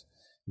jazz,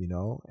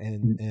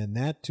 and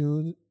that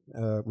tune,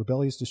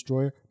 Rebellious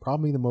Destroyer,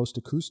 probably the most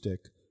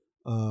acoustic.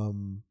 How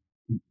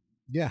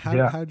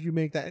did you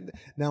make that?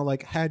 Now,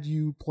 like, had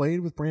you played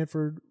with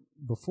Branford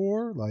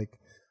before? Like,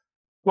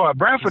 Well,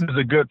 Branford is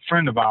a good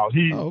friend of ours.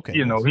 He, okay,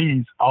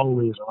 he's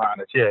always around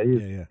us. Yeah,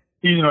 yeah.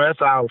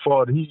 That's our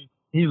fault. He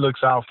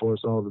looks out for us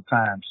all the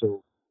time.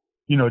 So,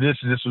 this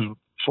was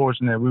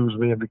fortunate we was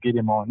able to get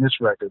him on this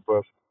record.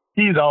 But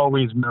he's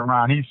always been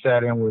around. He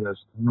sat in with us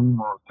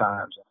numerous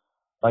times.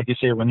 Like you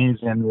said, when he's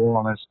in New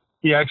Orleans,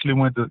 he actually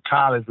went to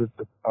college with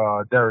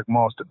Derek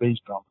Moss, the bass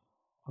drummer.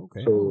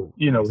 Okay. So,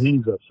 nice.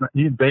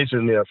 he's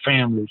basically a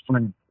family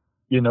friend.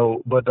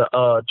 But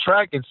the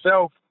track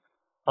itself,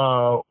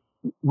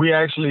 we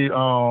actually,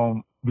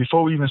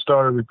 before we even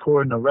started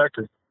recording the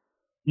record,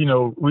 we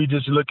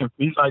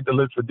like to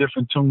look for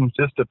different tunes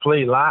just to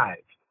play live.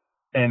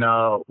 And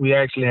we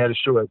actually had a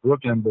show at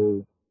Brooklyn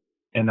Bowl,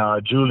 and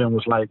Julian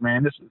was like,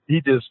 man,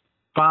 he just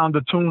found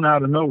the tune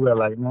out of nowhere.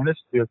 Like, man, this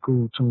would be a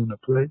cool tune to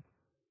play.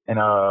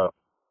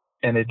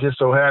 And it just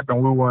so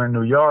happened we were in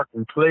New York.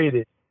 We played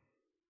it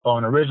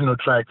on the original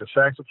track. The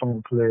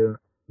saxophone player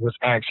was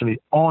actually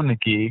on the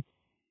gig.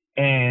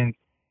 And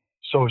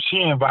so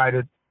she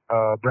invited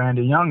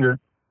Brandy Younger,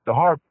 the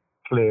harp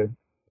player,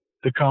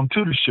 to come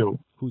to the show.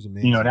 Who's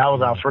amazing. That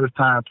was our first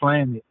time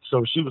playing it.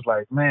 So she was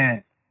like,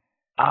 man,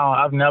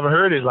 I've never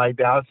heard it like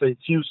that. I said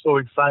she was so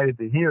excited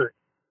to hear it.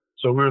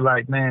 So we were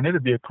like, man,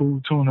 it'd be a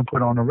cool tune to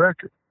put on the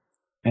record.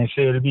 And she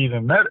said it'd be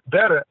even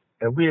better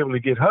if we were able to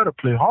get her to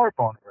play harp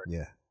on the record.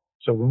 Yeah.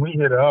 So when we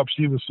hit her up,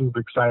 she was super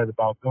excited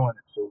about doing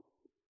it. So,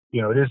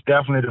 this is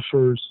definitely the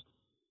first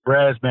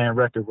brass band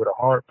record with a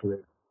harp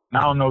player. And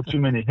I don't know too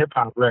many hip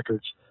hop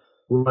records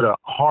with a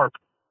harp,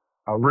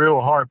 a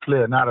real harp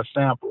player, not a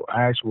sample, an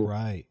actual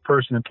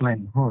person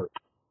playing harp.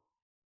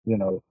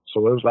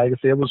 So it was, like I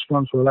said, it was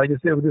fun. So like I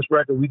said, with this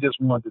record, we just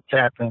wanted to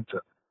tap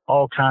into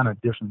all kind of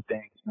different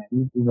things,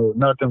 man.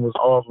 Nothing was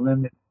off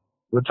limits.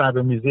 What type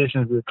of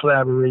musicians we're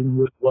collaborating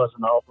with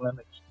wasn't off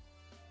limits.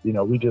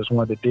 We just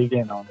wanted to dig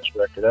in on this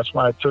record. That's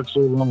why it took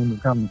so long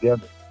to come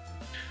together.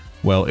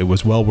 Well, it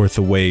was well worth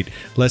the wait.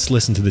 Let's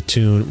listen to the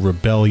tune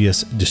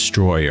Rebellious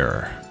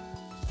Destroyer.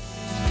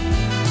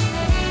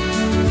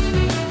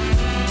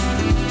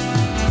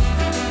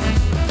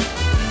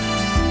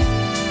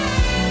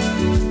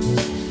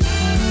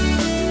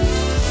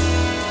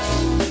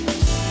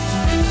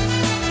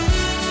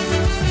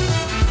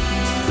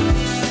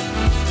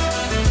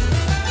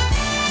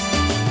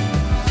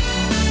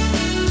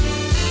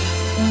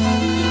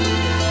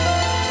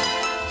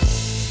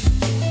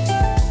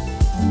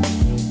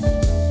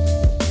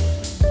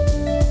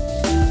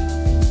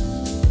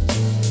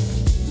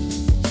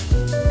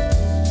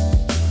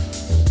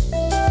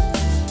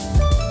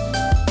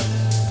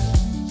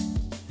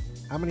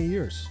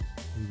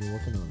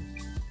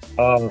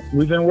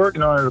 We've been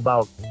working on it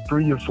about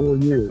 3 or 4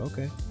 years.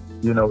 Okay.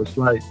 It's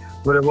like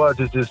what it was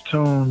is just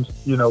tunes.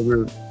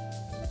 We're a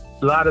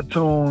lot of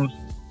tunes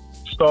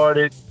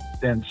started,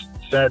 then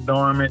sat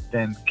dormant,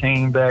 then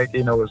came back.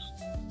 It's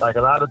like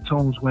a lot of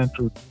tunes went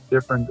through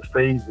different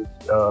phases.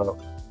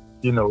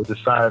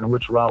 Deciding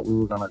which route we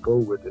were gonna go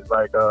with it.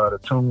 Like the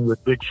tune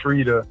with Big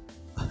Frida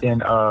in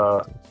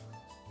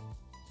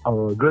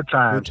Good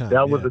Times.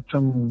 That was a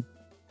tune.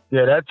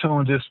 Yeah, that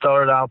tune just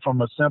started out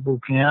from a simple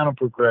piano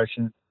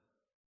progression.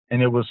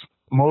 And it was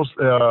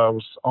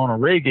was on a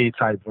reggae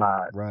type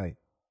vibe. Right.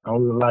 And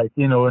we were like,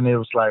 and it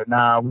was like,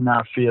 nah, we're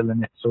not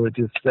feeling it. So it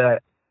just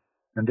sat.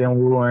 And then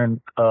we were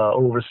in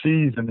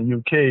overseas in the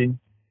UK.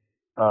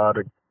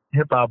 The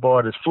hip hop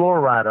artist Floor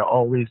Rider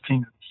always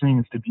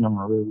seems to be on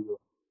the radio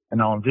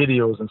and on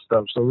videos and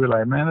stuff. So we're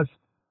like, man, let's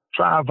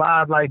try a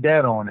vibe like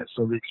that on it.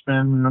 So we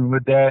experimented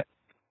with that.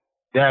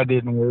 That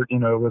didn't work.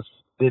 It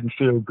didn't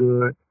feel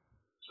good.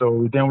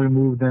 So then we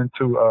moved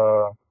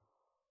into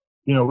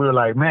we were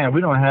like, man, we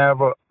don't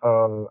have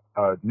a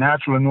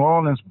natural New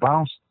Orleans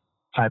bounce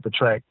type of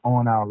track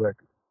on our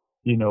record,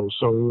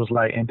 so it was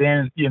like, and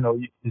then,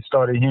 you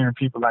started hearing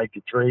people like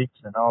the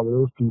Drakes and all of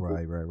those people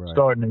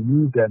starting to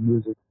use that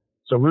music.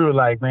 So we were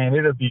like, man,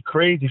 it'd be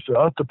crazy for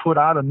us to put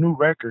out a new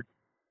record,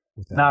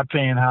 not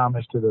paying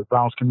homage to the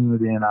bounce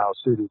community in our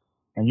city.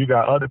 And you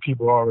got other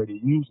people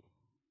already using it.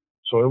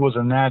 So it was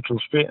a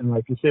natural fit. And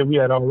like you said, we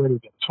had already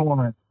been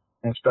touring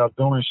and stuff,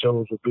 doing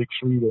shows with Big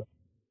Frida.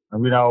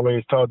 And we'd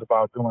always talked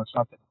about doing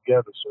something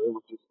together, so it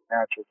was just a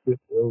natural fit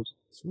for those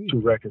two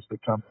records to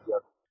come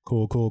together.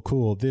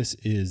 Cool. This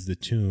is the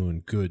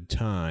tune Good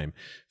Time,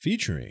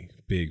 featuring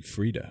Big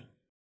Frida.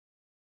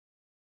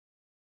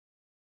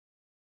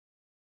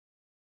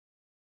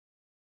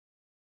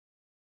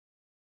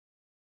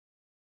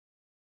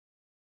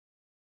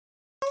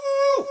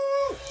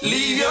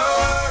 Leave your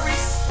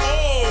worries.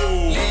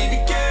 Leave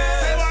your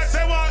cares.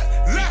 Say what?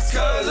 Let's go.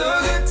 A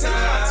good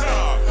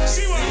time.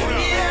 She won't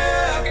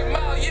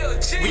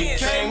we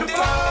came to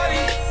party,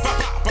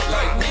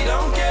 like we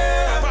don't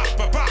care.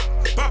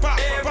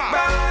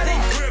 Everybody,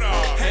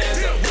 hands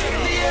up in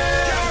the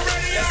air.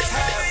 Let's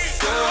have a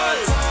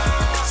good time.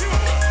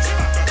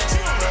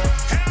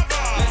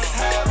 Let's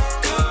have a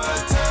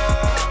good time.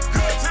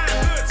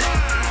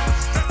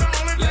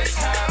 Let's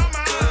have a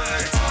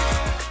good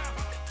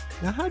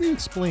time. Now, how do you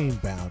explain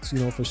bounce?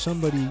 For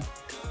somebody,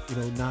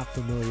 not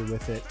familiar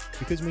with it,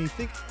 because when you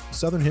think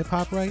Southern hip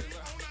hop, right?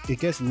 It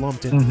gets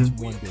lumped into this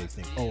one big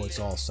thing. Oh, it's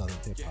all Southern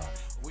hip hop.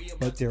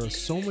 But there are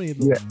so many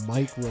little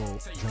micro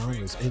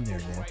genres in there,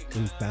 man.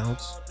 There was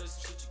bounce.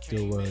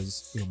 There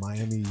was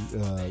Miami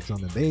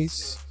drum and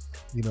bass.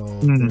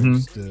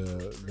 There's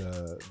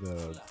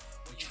the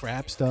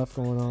trap stuff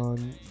going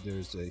on.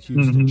 There's the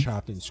Houston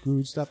chopped and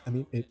screwed stuff. I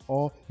mean,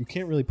 you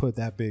can't really put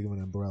that big of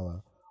an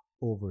umbrella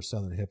over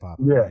Southern hip hop.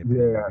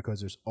 Because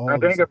there's all. I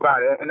think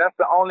about it, and that's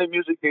the only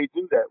music they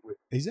do that with.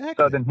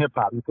 Exactly. Southern hip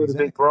hop. You put a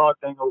big broad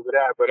thing over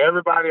that, but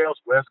everybody else,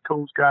 West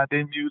Coast got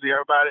their music.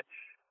 Everybody,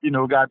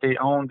 got their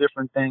own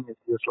different thing. It's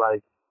just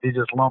like they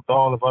just lumped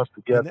all of us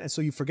together. And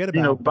so you forget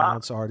about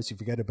bounce artists. You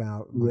forget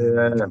about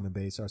drum and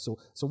bass artists.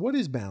 So what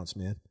is bounce,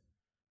 man?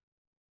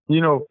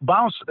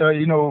 Bounce,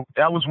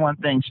 that was one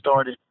thing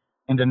started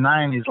in the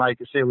 90s, like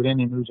I said, with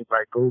any music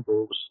like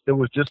go-go. It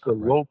was just a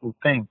local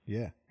thing.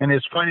 Yeah. And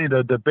it's funny,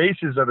 the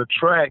basis of the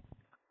track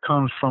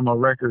comes from a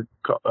record,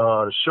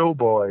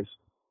 Showboys,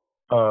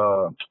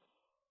 called,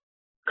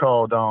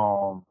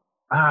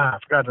 I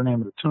forgot the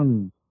name of the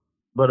tune.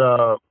 But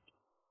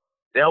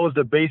that was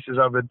the basis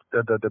of it,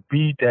 the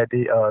beat that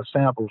they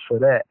sampled for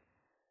that.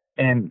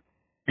 And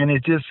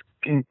it just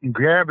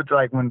grabbed it,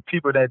 like when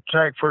that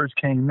track first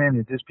came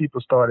in,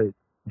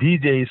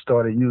 DJs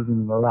started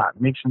using it a lot,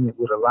 mixing it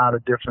with a lot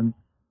of different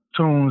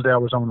tunes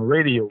that was on the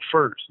radio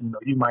first.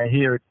 You might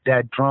hear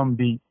that drum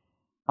beat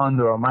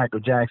under a Michael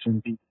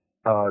Jackson beat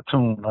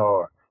tune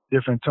or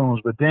different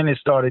tunes, but then it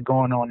started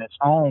going on its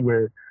own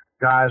where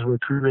guys were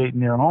creating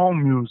their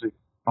own music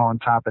on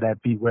top of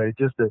that beat, where it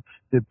just the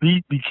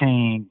beat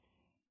became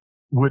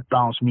what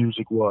bounce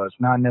music was,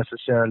 not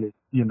necessarily,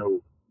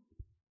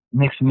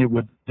 mixing it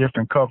with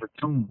different cover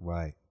tunes.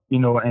 Right.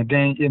 And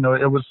then,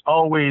 it was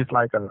always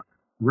like a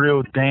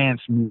real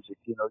dance music.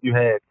 You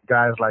had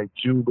guys like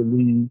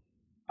Jubilee,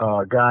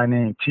 a guy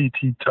named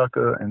T.T.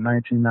 Tucker in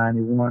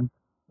 1991.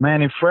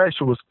 Manny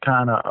Fresh was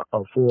kind of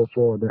a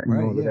 4-4 that,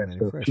 that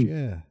stuff Fresh, too.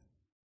 Yeah.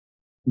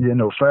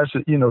 Fresh,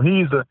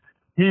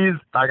 he's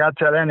like I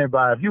tell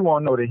anybody, if you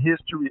want to know the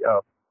history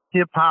of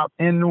hip hop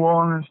in New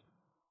Orleans,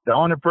 the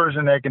only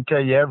person that can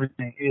tell you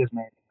everything is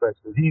Manny Fresh,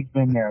 because he's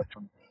been there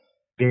from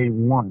day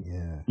one.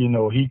 Yeah.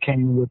 He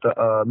came with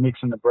the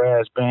mixing the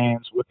brass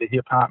bands with the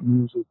hip hop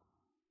music.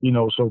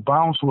 So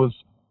bounce was,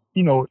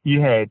 you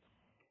had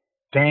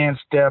dance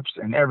steps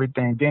and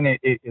everything. Then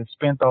it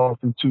spent off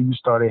into you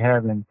started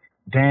having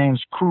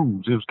dance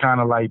crews. It was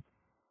kind of like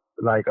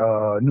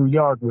New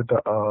York with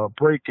the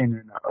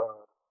breaking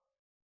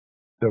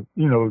and the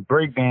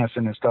break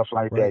dancing and stuff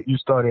like that. You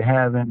started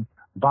having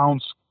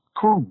bounce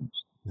crews,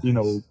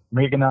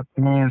 making up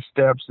dance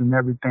steps and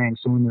everything.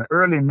 So in the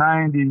early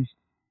 90s,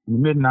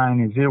 mid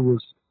 90s, it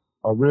was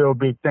a real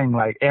big thing.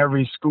 Like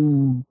every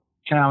school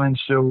talent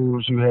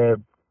shows, you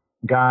had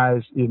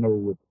guys,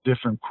 with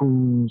different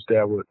crews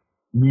that would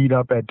meet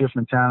up at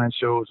different talent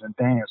shows and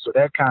dance. So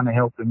that kind of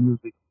helped the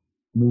music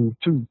move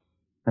too.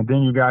 And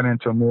then you got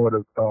into more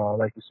of the,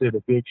 like you said,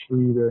 the Big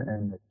Freedia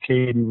and the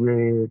Katie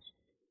Reds,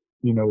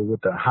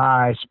 with the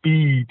high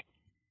speed,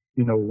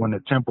 when the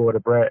tempo of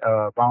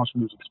the bounce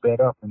music sped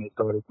up and it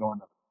started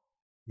going up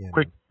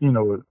quick,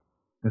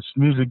 this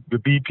music, the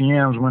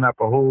BPMs went up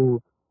a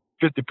whole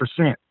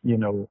 50%,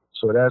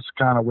 so that's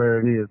kind of where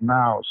it is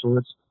now. So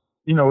it's,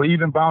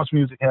 even bounce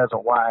music has a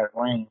wide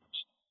range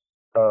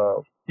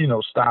of,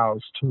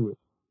 styles to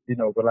it,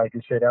 but like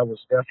you said, that was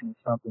definitely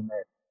something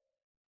that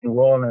New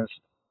Orleans,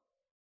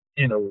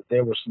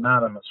 they were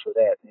synonymous for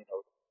that,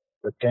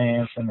 the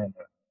dancing and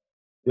the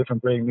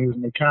different break music,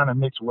 and they kind of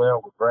mix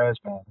well with brass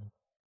band.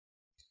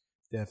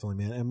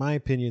 Definitely, man. In my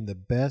opinion,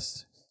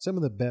 some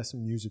of the best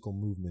musical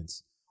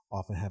movements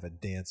often have a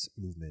dance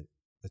movement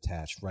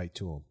attached right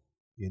to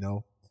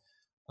them,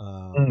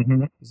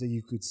 so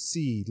you could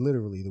see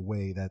literally the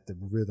way that the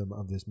rhythm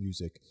of this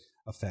music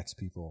affects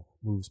people,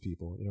 moves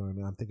people. You know what I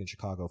mean? I'm thinking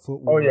Chicago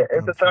footwork. Oh yeah,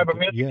 it's the type of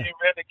music you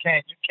really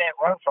can't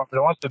run from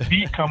it. Once the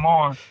beat come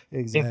on,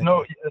 exactly.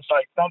 It's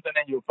like something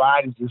in your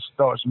body just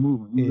starts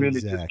moving. You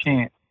really just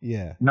can't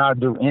not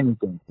do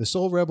anything. The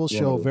Soul Rebels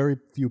show, very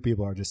few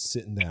people are just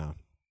sitting down.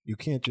 You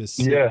can't just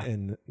sit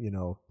and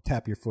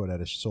tap your foot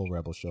at a Soul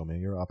Rebel show, man.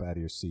 You're up out of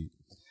your seat.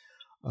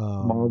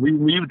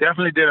 We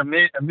definitely did a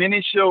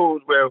many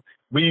shows where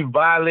we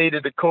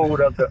violated the code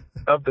of the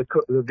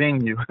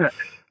venue.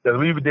 Because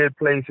we did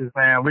places,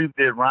 man. We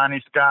did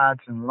Ronnie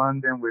Scott's in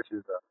London, which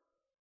is a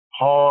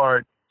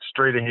hard,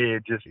 straight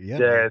ahead, just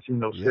jazz.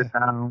 Sit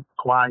down,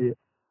 quiet.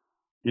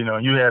 You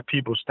have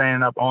people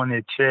standing up on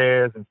their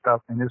chairs and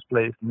stuff in this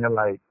place, and they're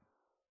like,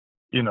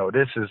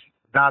 this is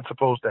not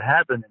supposed to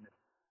happen in this.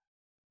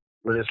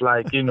 But it's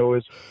like,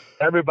 it's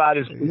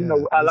everybody's,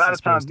 a lot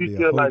of times you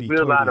feel like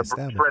we're out of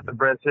breath of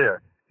breath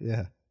here.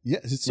 Yeah. Yeah,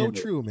 it's so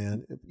true,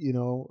 man.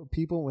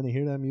 People, when they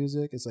hear that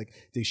music, it's like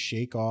they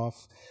shake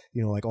off,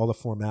 like all the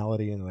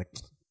formality and like,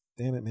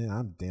 damn it, man,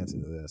 I'm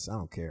dancing to this. I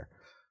don't care.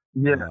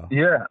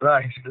 Yeah,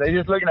 like they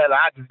just looking at it,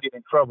 I just get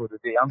in trouble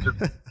today. I'm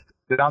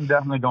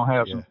definitely going to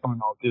have some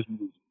fun on this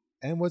music.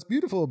 And what's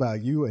beautiful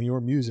about you and your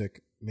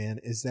music, man,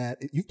 is that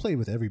you've played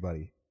with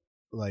everybody.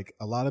 Like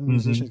a lot of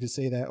musicians could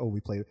say that. Oh,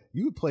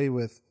 you would play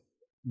with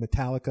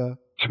Metallica,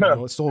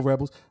 Soul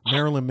Rebels,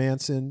 Marilyn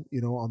Manson,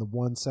 on the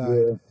one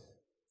side,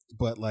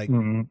 but like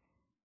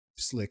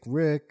Slick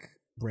Rick,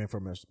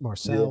 Branford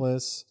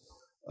Marsalis,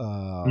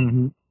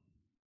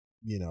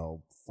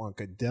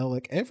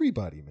 Funkadelic,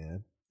 everybody,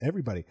 man,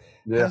 everybody.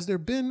 Has there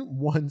been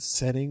one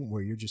setting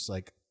where you're just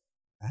like,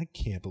 I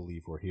can't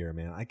believe we're here,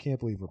 man. I can't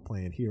believe we're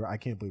playing here. I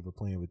can't believe we're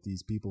playing with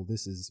these people.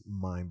 This is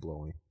mind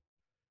blowing.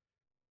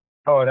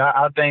 Oh,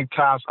 I think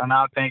Tops, and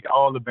I think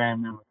all the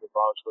band members are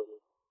vouch for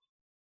this.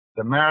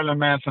 The Marilyn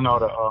Manson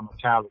or the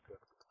Metallica.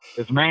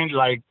 It's mainly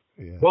like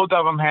both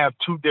of them have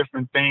two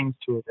different things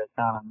to it that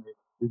kind of makes,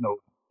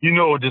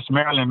 this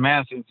Marilyn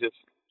Manson just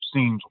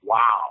seems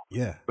wow.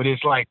 Yeah. But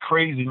it's like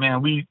crazy,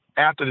 man. We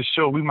after the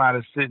show, we might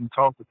have sit and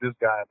talked with this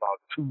guy about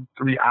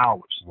 2-3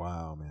 hours.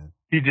 Wow, man.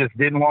 He just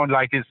didn't want,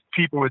 like, his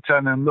people were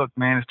telling him, look,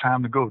 man, it's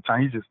time to go.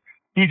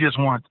 He just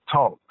wanted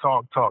to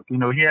talk. You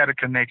know, he had a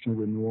connection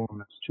with New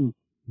Orleans too.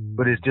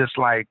 But it's just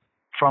like,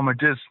 from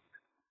just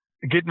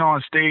getting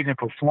on stage and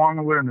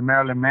performing with him, the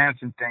Marilyn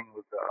Manson thing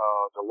was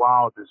the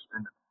wildest.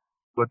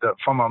 But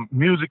from a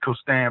musical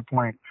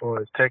standpoint, for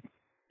his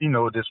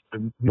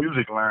the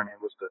music learning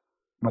was the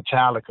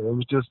Metallica. It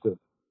was just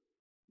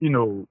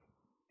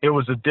it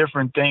was a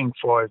different thing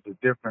for the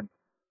different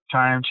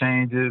time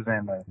changes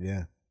and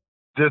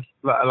just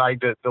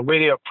like the way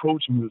they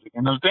approach music.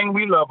 And the thing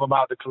we love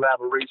about the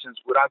collaborations,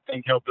 what I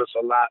think helped us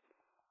a lot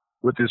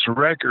with this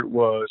record,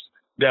 was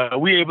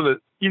that we able to,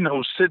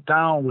 sit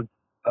down with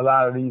a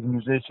lot of these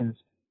musicians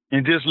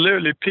and just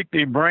literally pick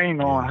their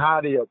brain on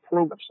how they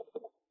approach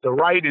the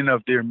writing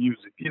of their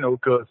music,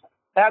 because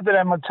after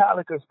that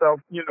Metallica stuff,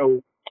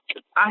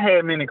 I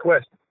had many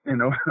questions,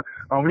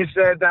 when we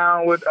sat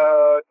down with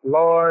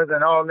Lars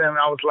and all of them,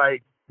 I was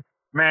like,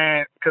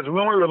 man, because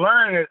when we were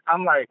learning it,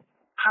 I'm like,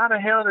 how the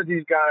hell did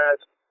these guys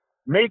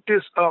make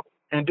this up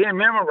and then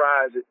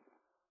memorize it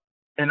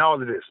and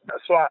all of this?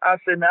 So I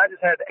said, man, I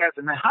just had to ask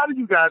them, man, how did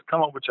you guys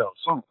come up with your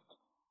songs?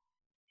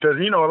 Because,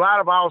 a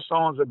lot of our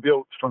songs are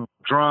built from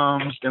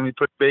drums, then we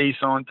put bass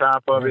on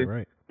top of it,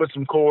 put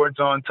some chords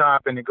on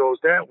top, and it goes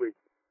that way.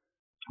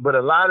 But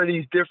a lot of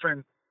these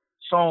different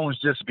songs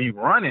just be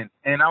running.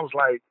 And I was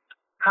like,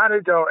 how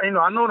did y'all,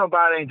 I know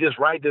nobody ain't just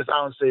write this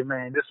out and say,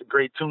 man, this is a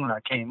great tune I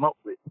came up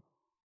with.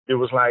 It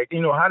was like,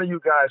 how do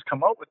you guys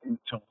come up with these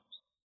tunes?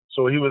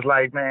 So he was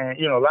like, man,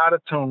 a lot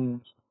of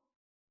tunes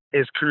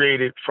is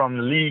created from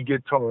the lead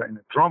guitar and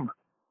the drummer.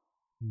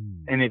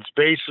 And it's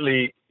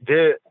basically,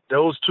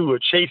 those two are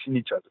chasing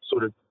each other. So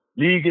the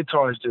lead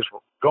guitar is just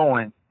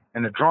going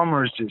and the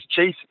drummer is just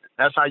chasing it.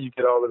 That's how you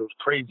get all of those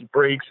crazy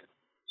breaks and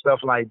stuff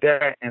like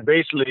that. And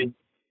basically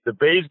the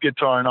bass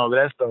guitar and all of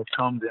that stuff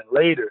comes in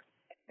later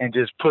and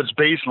just puts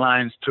bass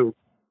lines to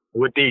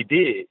what they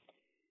did.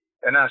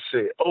 And I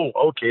said, oh,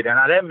 okay, then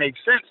now that makes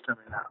sense to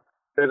me now.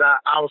 Because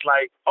I was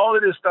like, all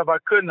of this stuff, I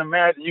couldn't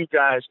imagine you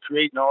guys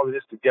creating all of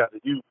this together.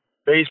 You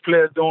bass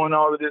players doing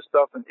all of this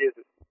stuff, and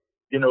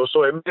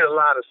so it made a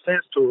lot of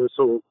sense to us.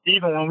 So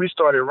even when we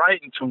started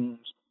writing tunes,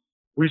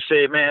 we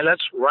said, man,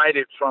 let's write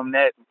it from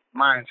that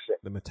mindset.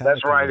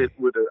 Let's write it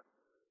with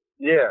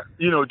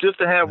just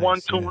to have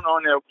one tune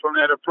on there from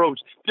that approach.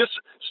 Just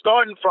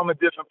starting from a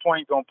different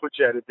point gonna put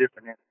you at a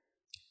different end.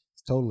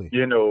 Totally.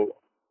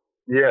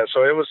 Yeah,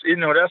 so it was,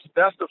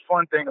 that's the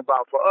fun thing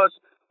about, for us,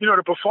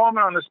 the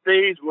performing on the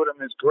stage with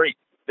them is great,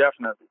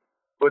 definitely.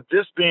 But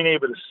just being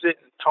able to sit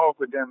and talk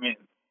with them and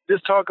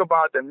just talk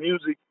about the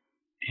music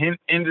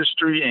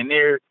industry and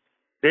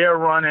their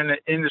run in the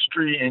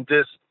industry, and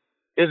just,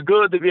 it's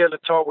good to be able to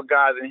talk with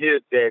guys in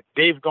here that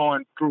they've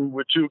gone through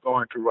what you're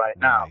going through right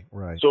now.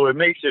 Right. So it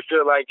makes you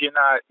feel like you're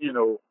not,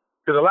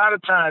 because a lot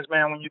of times,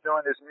 man, when you're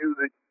doing this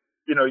music,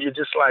 you're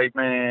just like,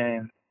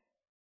 man,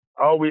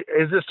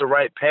 is this the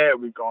right path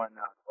we're going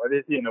on?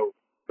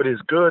 But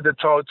it's good to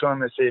talk to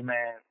them and say,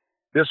 man,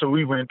 this is what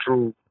we went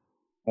through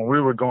when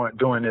we were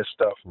doing this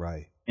stuff.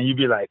 Right. And you'd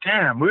be like,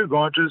 damn, we're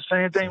going through the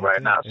same thing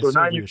right now. So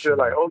now you feel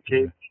like,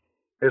 okay,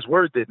 it's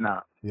worth it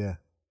now. Yeah.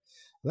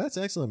 Well, that's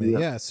excellent, man.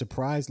 Yeah,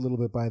 surprised a little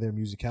bit by their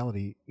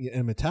musicality.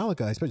 And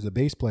Metallica, especially the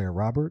bass player,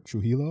 Robert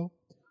Trujillo,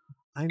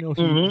 I know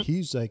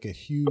he's like a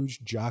huge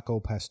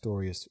Jaco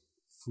Pastorius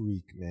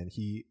freak, man.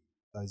 He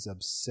is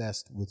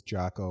obsessed with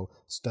Jaco,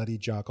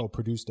 studied Jaco,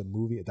 produced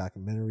a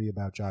documentary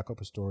about Jaco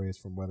Pastorius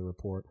from Weather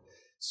Report.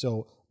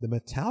 So the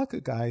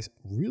Metallica guys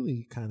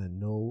really kind of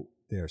know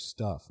their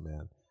stuff,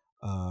 man.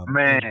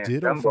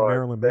 Ditto for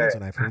Marilyn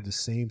Manson. I've heard the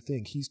same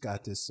thing. He's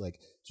got this like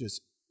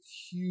just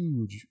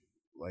huge,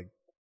 like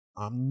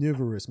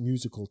omnivorous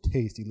musical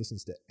taste. He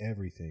listens to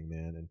everything,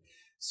 man. And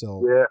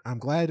so I'm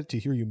glad to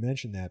hear you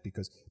mention that,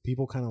 because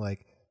people kind of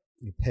like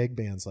peg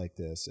bands like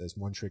this as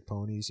one trick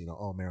ponies.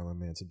 Marilyn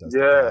Manson does the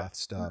goth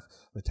stuff,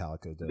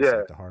 Metallica does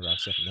like the hard rock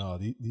stuff. No,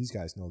 these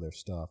guys know their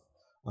stuff.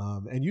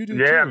 And you do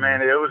too. Yeah,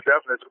 man, it was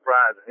definitely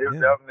surprising. It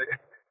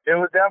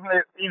was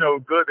definitely,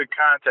 good to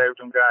contact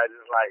some guys.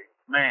 It's like,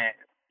 man,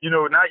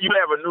 now you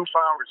have a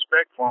newfound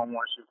respect for them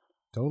once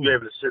you're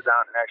able to sit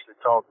down and actually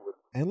talk with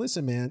them. And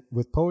listen, man,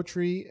 with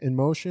Poetry in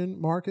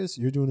Motion, Marcus,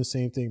 you're doing the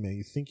same thing, man.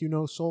 You think you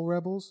know Soul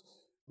Rebels?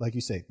 Like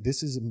you say,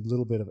 this is a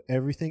little bit of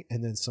everything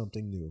and then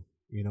something new.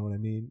 You know what I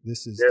mean?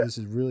 This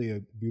is really a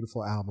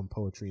beautiful album,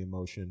 Poetry in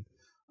Motion.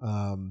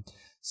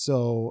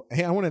 So,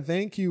 hey, I want to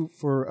thank you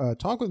for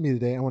talking with me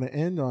today. I want to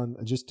end on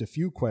just a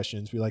few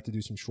questions. We like to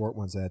do some short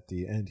ones at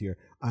the end here.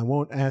 I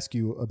won't ask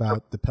you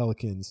about the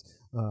Pelicans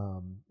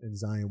and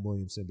Zion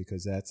Williamson,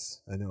 because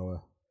that's, I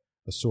know,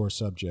 a sore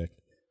subject.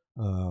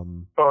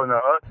 Oh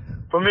no!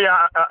 For me,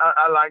 I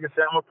like I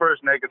said, I'm a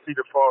person that can see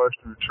the forest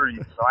through the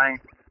trees, so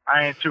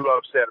I ain't too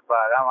upset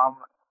about it.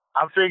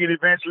 I'm figuring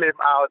eventually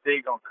our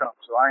day gonna come,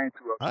 so I ain't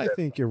too upset. I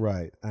think you're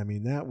right. I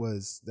mean, that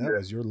was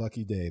your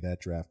lucky day, that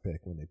draft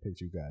pick, when they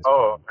picked you guys.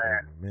 Oh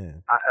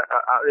man,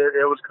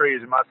 it was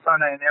crazy. My son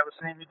ain't never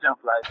seen me jump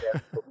like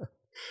that.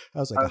 That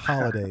was like a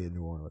holiday in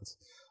New Orleans.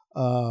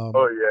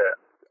 Oh yeah.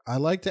 I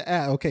like to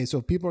add. Okay, so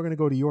if people are going to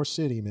go to your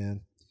city,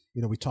 man,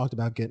 you know, we talked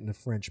about getting to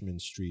Frenchman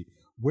Street.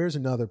 Where's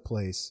another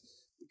place?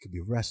 It could be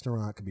a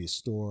restaurant, it could be a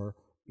store.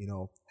 You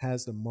know,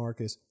 has the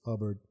Marcus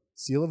Hubbard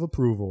seal of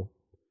approval.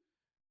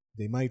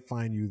 They might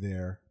find you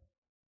there.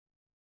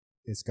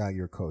 It's got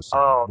your cosign.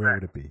 Oh, Where man.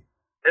 would it be?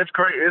 It's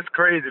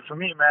crazy for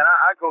me, man.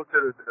 I go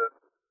to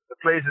the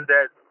places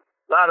that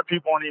a lot of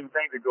people don't even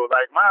think to go.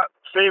 Like my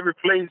favorite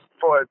place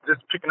for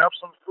just picking up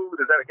some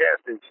food is at a gas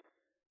station.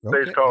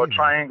 Place called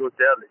Triangle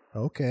Deli.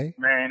 Okay.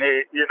 Man,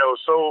 you know,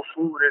 soul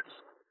food. It's,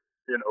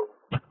 you know,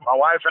 my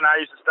wife and I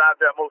used to stop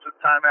there most of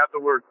the time after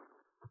work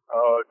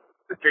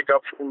to pick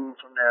up food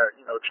from there.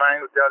 You know,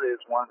 Triangle Deli is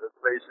one of the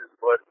places.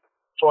 But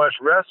for as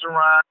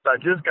restaurants, I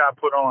just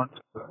got put on,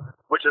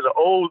 which is an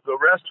old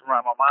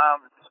restaurant. My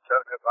mom is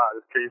telling me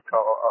about this place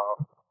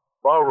called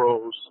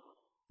Burroughs.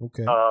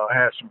 Okay.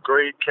 Has some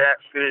great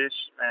catfish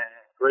and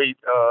great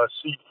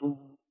seafood.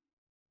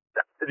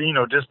 You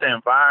know, just the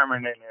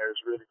environment in there is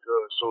really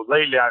good. So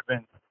lately I've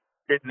been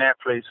hitting that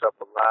place up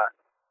a lot.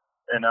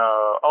 And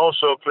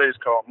also a place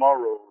called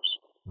Morrow's.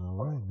 All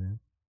right, man.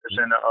 It's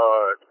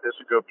it's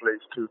a good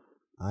place too.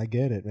 I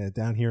get it.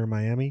 Down here in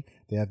Miami,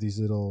 they have these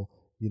little,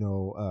 you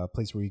know,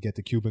 place where you get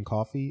the Cuban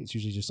coffee. It's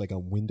usually just like a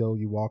window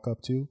you walk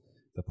up to.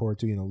 They pour it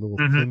to you in a little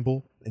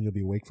thimble, and you'll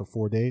be awake for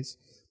 4 days.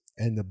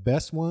 And the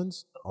best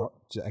ones are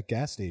at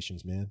gas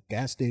stations, man.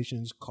 Gas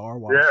stations, car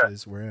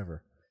washes,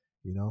 wherever.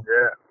 You know?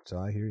 Yeah. So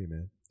I hear you,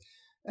 man.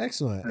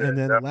 Excellent. And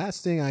then the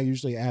last thing I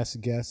usually ask the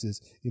guests is,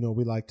 you know,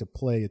 we like to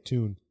play a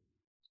tune,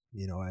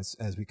 you know,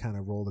 as we kind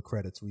of roll the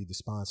credits, read the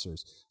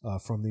sponsors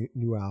from the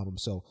new album.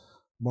 So,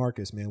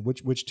 Marcus, man,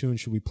 which tune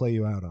should we play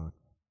you out on?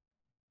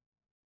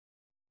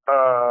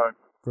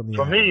 For me,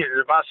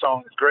 my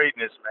song is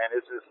Greatness, man.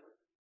 It's just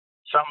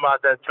something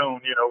about that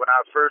tune. You know, when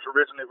I first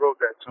originally wrote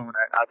that tune,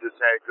 I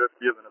just had a good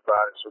feeling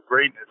about it. So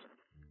Greatness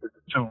is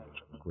the tune.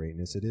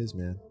 Greatness it is,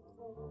 man.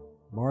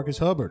 Marcus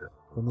Hubbard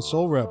from the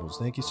Soul Rebels.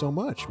 Thank you so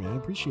much, man.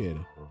 Appreciate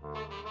it.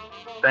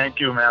 Thank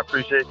you, man. I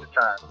appreciate the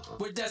time.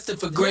 We're destined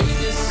for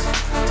greatness.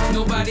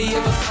 Nobody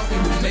ever thought we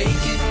would make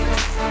it.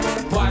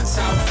 Watch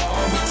how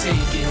far we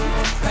take it.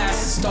 Past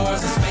the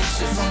stars and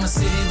spaceships from a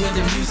city where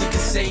the music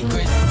is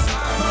sacred.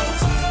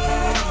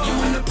 You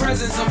in the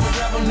presence of a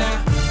rebel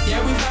now.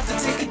 Yeah, we about to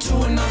take it to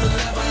another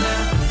level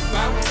now.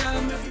 About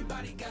time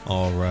everybody got.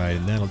 All right,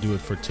 and that'll do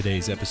it for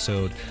today's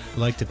episode. I'd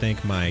like to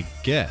thank my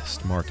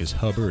guest, Marcus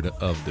Hubbard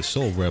of the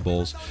Soul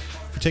Rebels,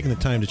 for taking the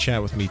time to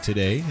chat with me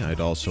today.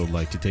 I'd also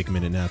like to take a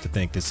minute now to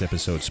thank this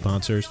episode's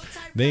sponsors.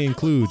 They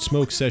include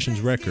Smoke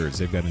Sessions Records.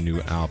 They've got a new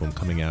album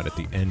coming out at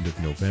the end of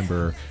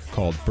November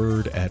called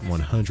Bird at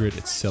 100.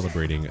 It's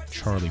celebrating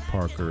Charlie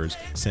Parker's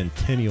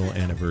centennial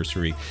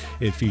anniversary.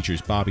 It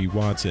features Bobby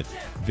Watson,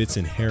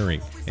 Vincent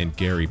Herring, and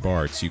Gary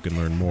Bartz. You can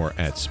learn more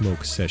at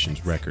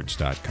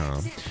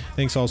smokesessionsrecords.com.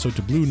 Thanks also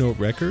to Blue Note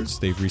Records.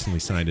 They've recently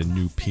signed a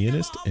new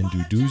pianist,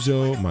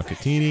 Nduduzo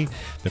Makatini,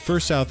 the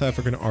first South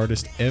African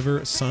artist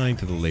ever signed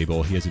to the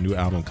label. He has a new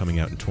album coming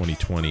out in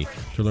 2020.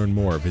 To learn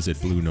more, visit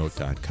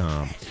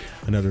bluenote.com.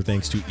 Another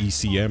thanks to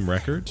ECM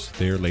Records.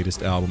 Their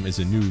latest album is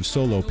a new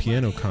solo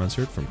piano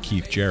concert from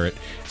Keith Jarrett.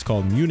 It's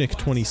called Munich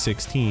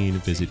 2016.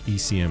 Visit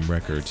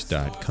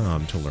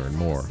ecmrecords.com to learn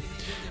more.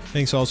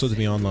 Thanks also to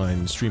the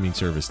online streaming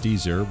service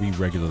Deezer. We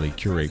regularly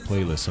curate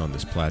playlists on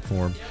this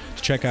platform.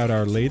 To check out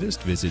our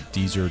latest, visit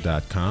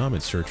Deezer.com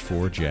and search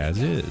for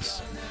Jazz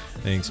Is.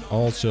 Thanks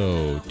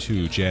also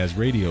to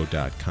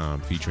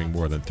jazzradio.com, featuring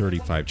more than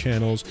 35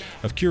 channels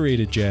of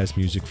curated jazz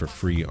music for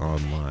free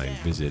online.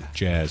 Visit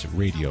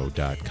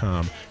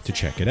jazzradio.com to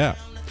check it out.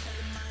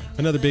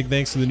 Another big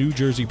thanks to the New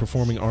Jersey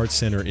Performing Arts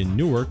Center in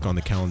Newark. On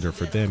the calendar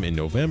for them in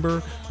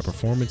November, a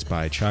performance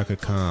by Chaka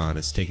Khan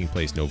is taking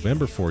place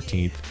November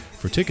 14th.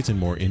 For tickets and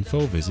more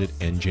info, visit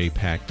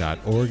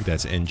njpac.org.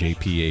 That's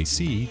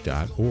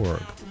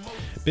njpac.org.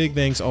 Big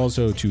thanks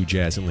also to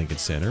Jazz at Lincoln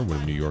Center, one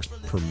of New York's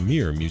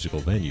premier musical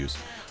venues.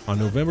 On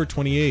November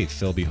 28th,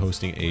 they'll be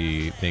hosting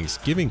a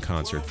Thanksgiving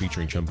concert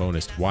featuring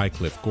trombonist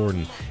Wycliffe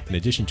Gordon. In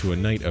addition to a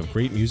night of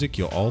great music,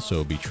 you'll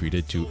also be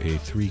treated to a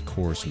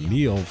 3-course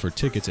meal. For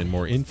tickets and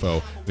more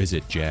info,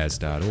 visit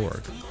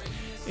jazz.org.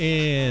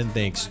 And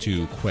thanks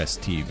to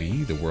Quest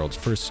TV, the world's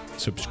first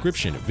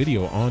subscription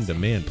video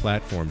on-demand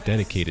platform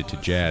dedicated to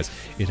jazz.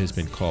 It has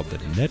been called the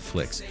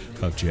Netflix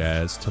of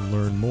jazz. To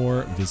learn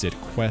more, visit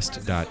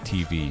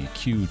quest.tv,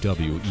 QWEST.tv.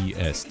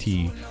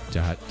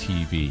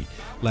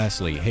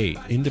 Lastly, hey,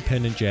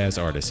 independent jazz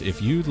artists,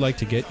 if you'd like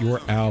to get your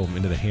album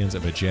into the hands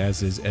of a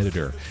Jazz's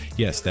editor,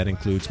 yes, that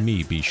includes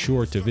me, be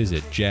sure to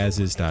visit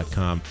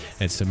jazzes.com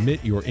and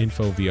submit your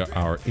info via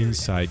our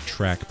Inside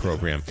Track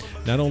program.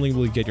 Not only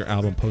will you get your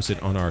album posted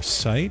on on our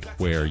site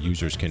where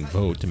users can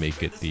vote to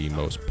make it the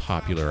most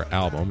popular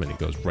album, and it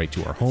goes right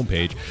to our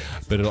homepage,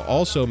 but it'll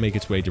also make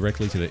its way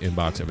directly to the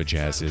inbox of a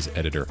Jazzes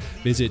editor.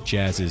 Visit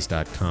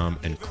jazzes.com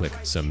and click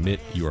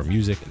Submit Your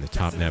Music in the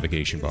top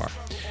navigation bar.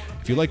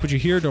 If you like what you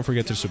hear, don't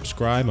forget to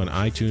subscribe on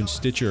iTunes,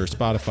 Stitcher, or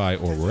Spotify,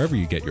 or wherever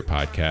you get your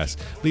podcasts.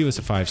 Leave us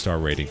a 5-star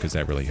rating because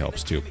that really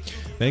helps too.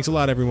 Thanks a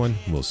lot, everyone.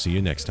 We'll see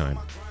you next time.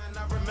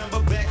 I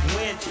remember back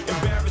when,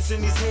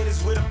 embarrassing these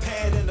haters with a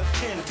pad and a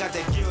pen. Got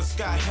that Gil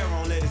Scott hair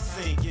on, let it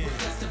sink in.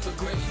 Destined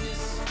for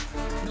greatness.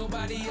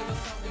 Nobody ever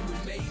thought we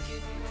would make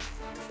it.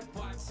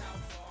 Watch how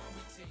far.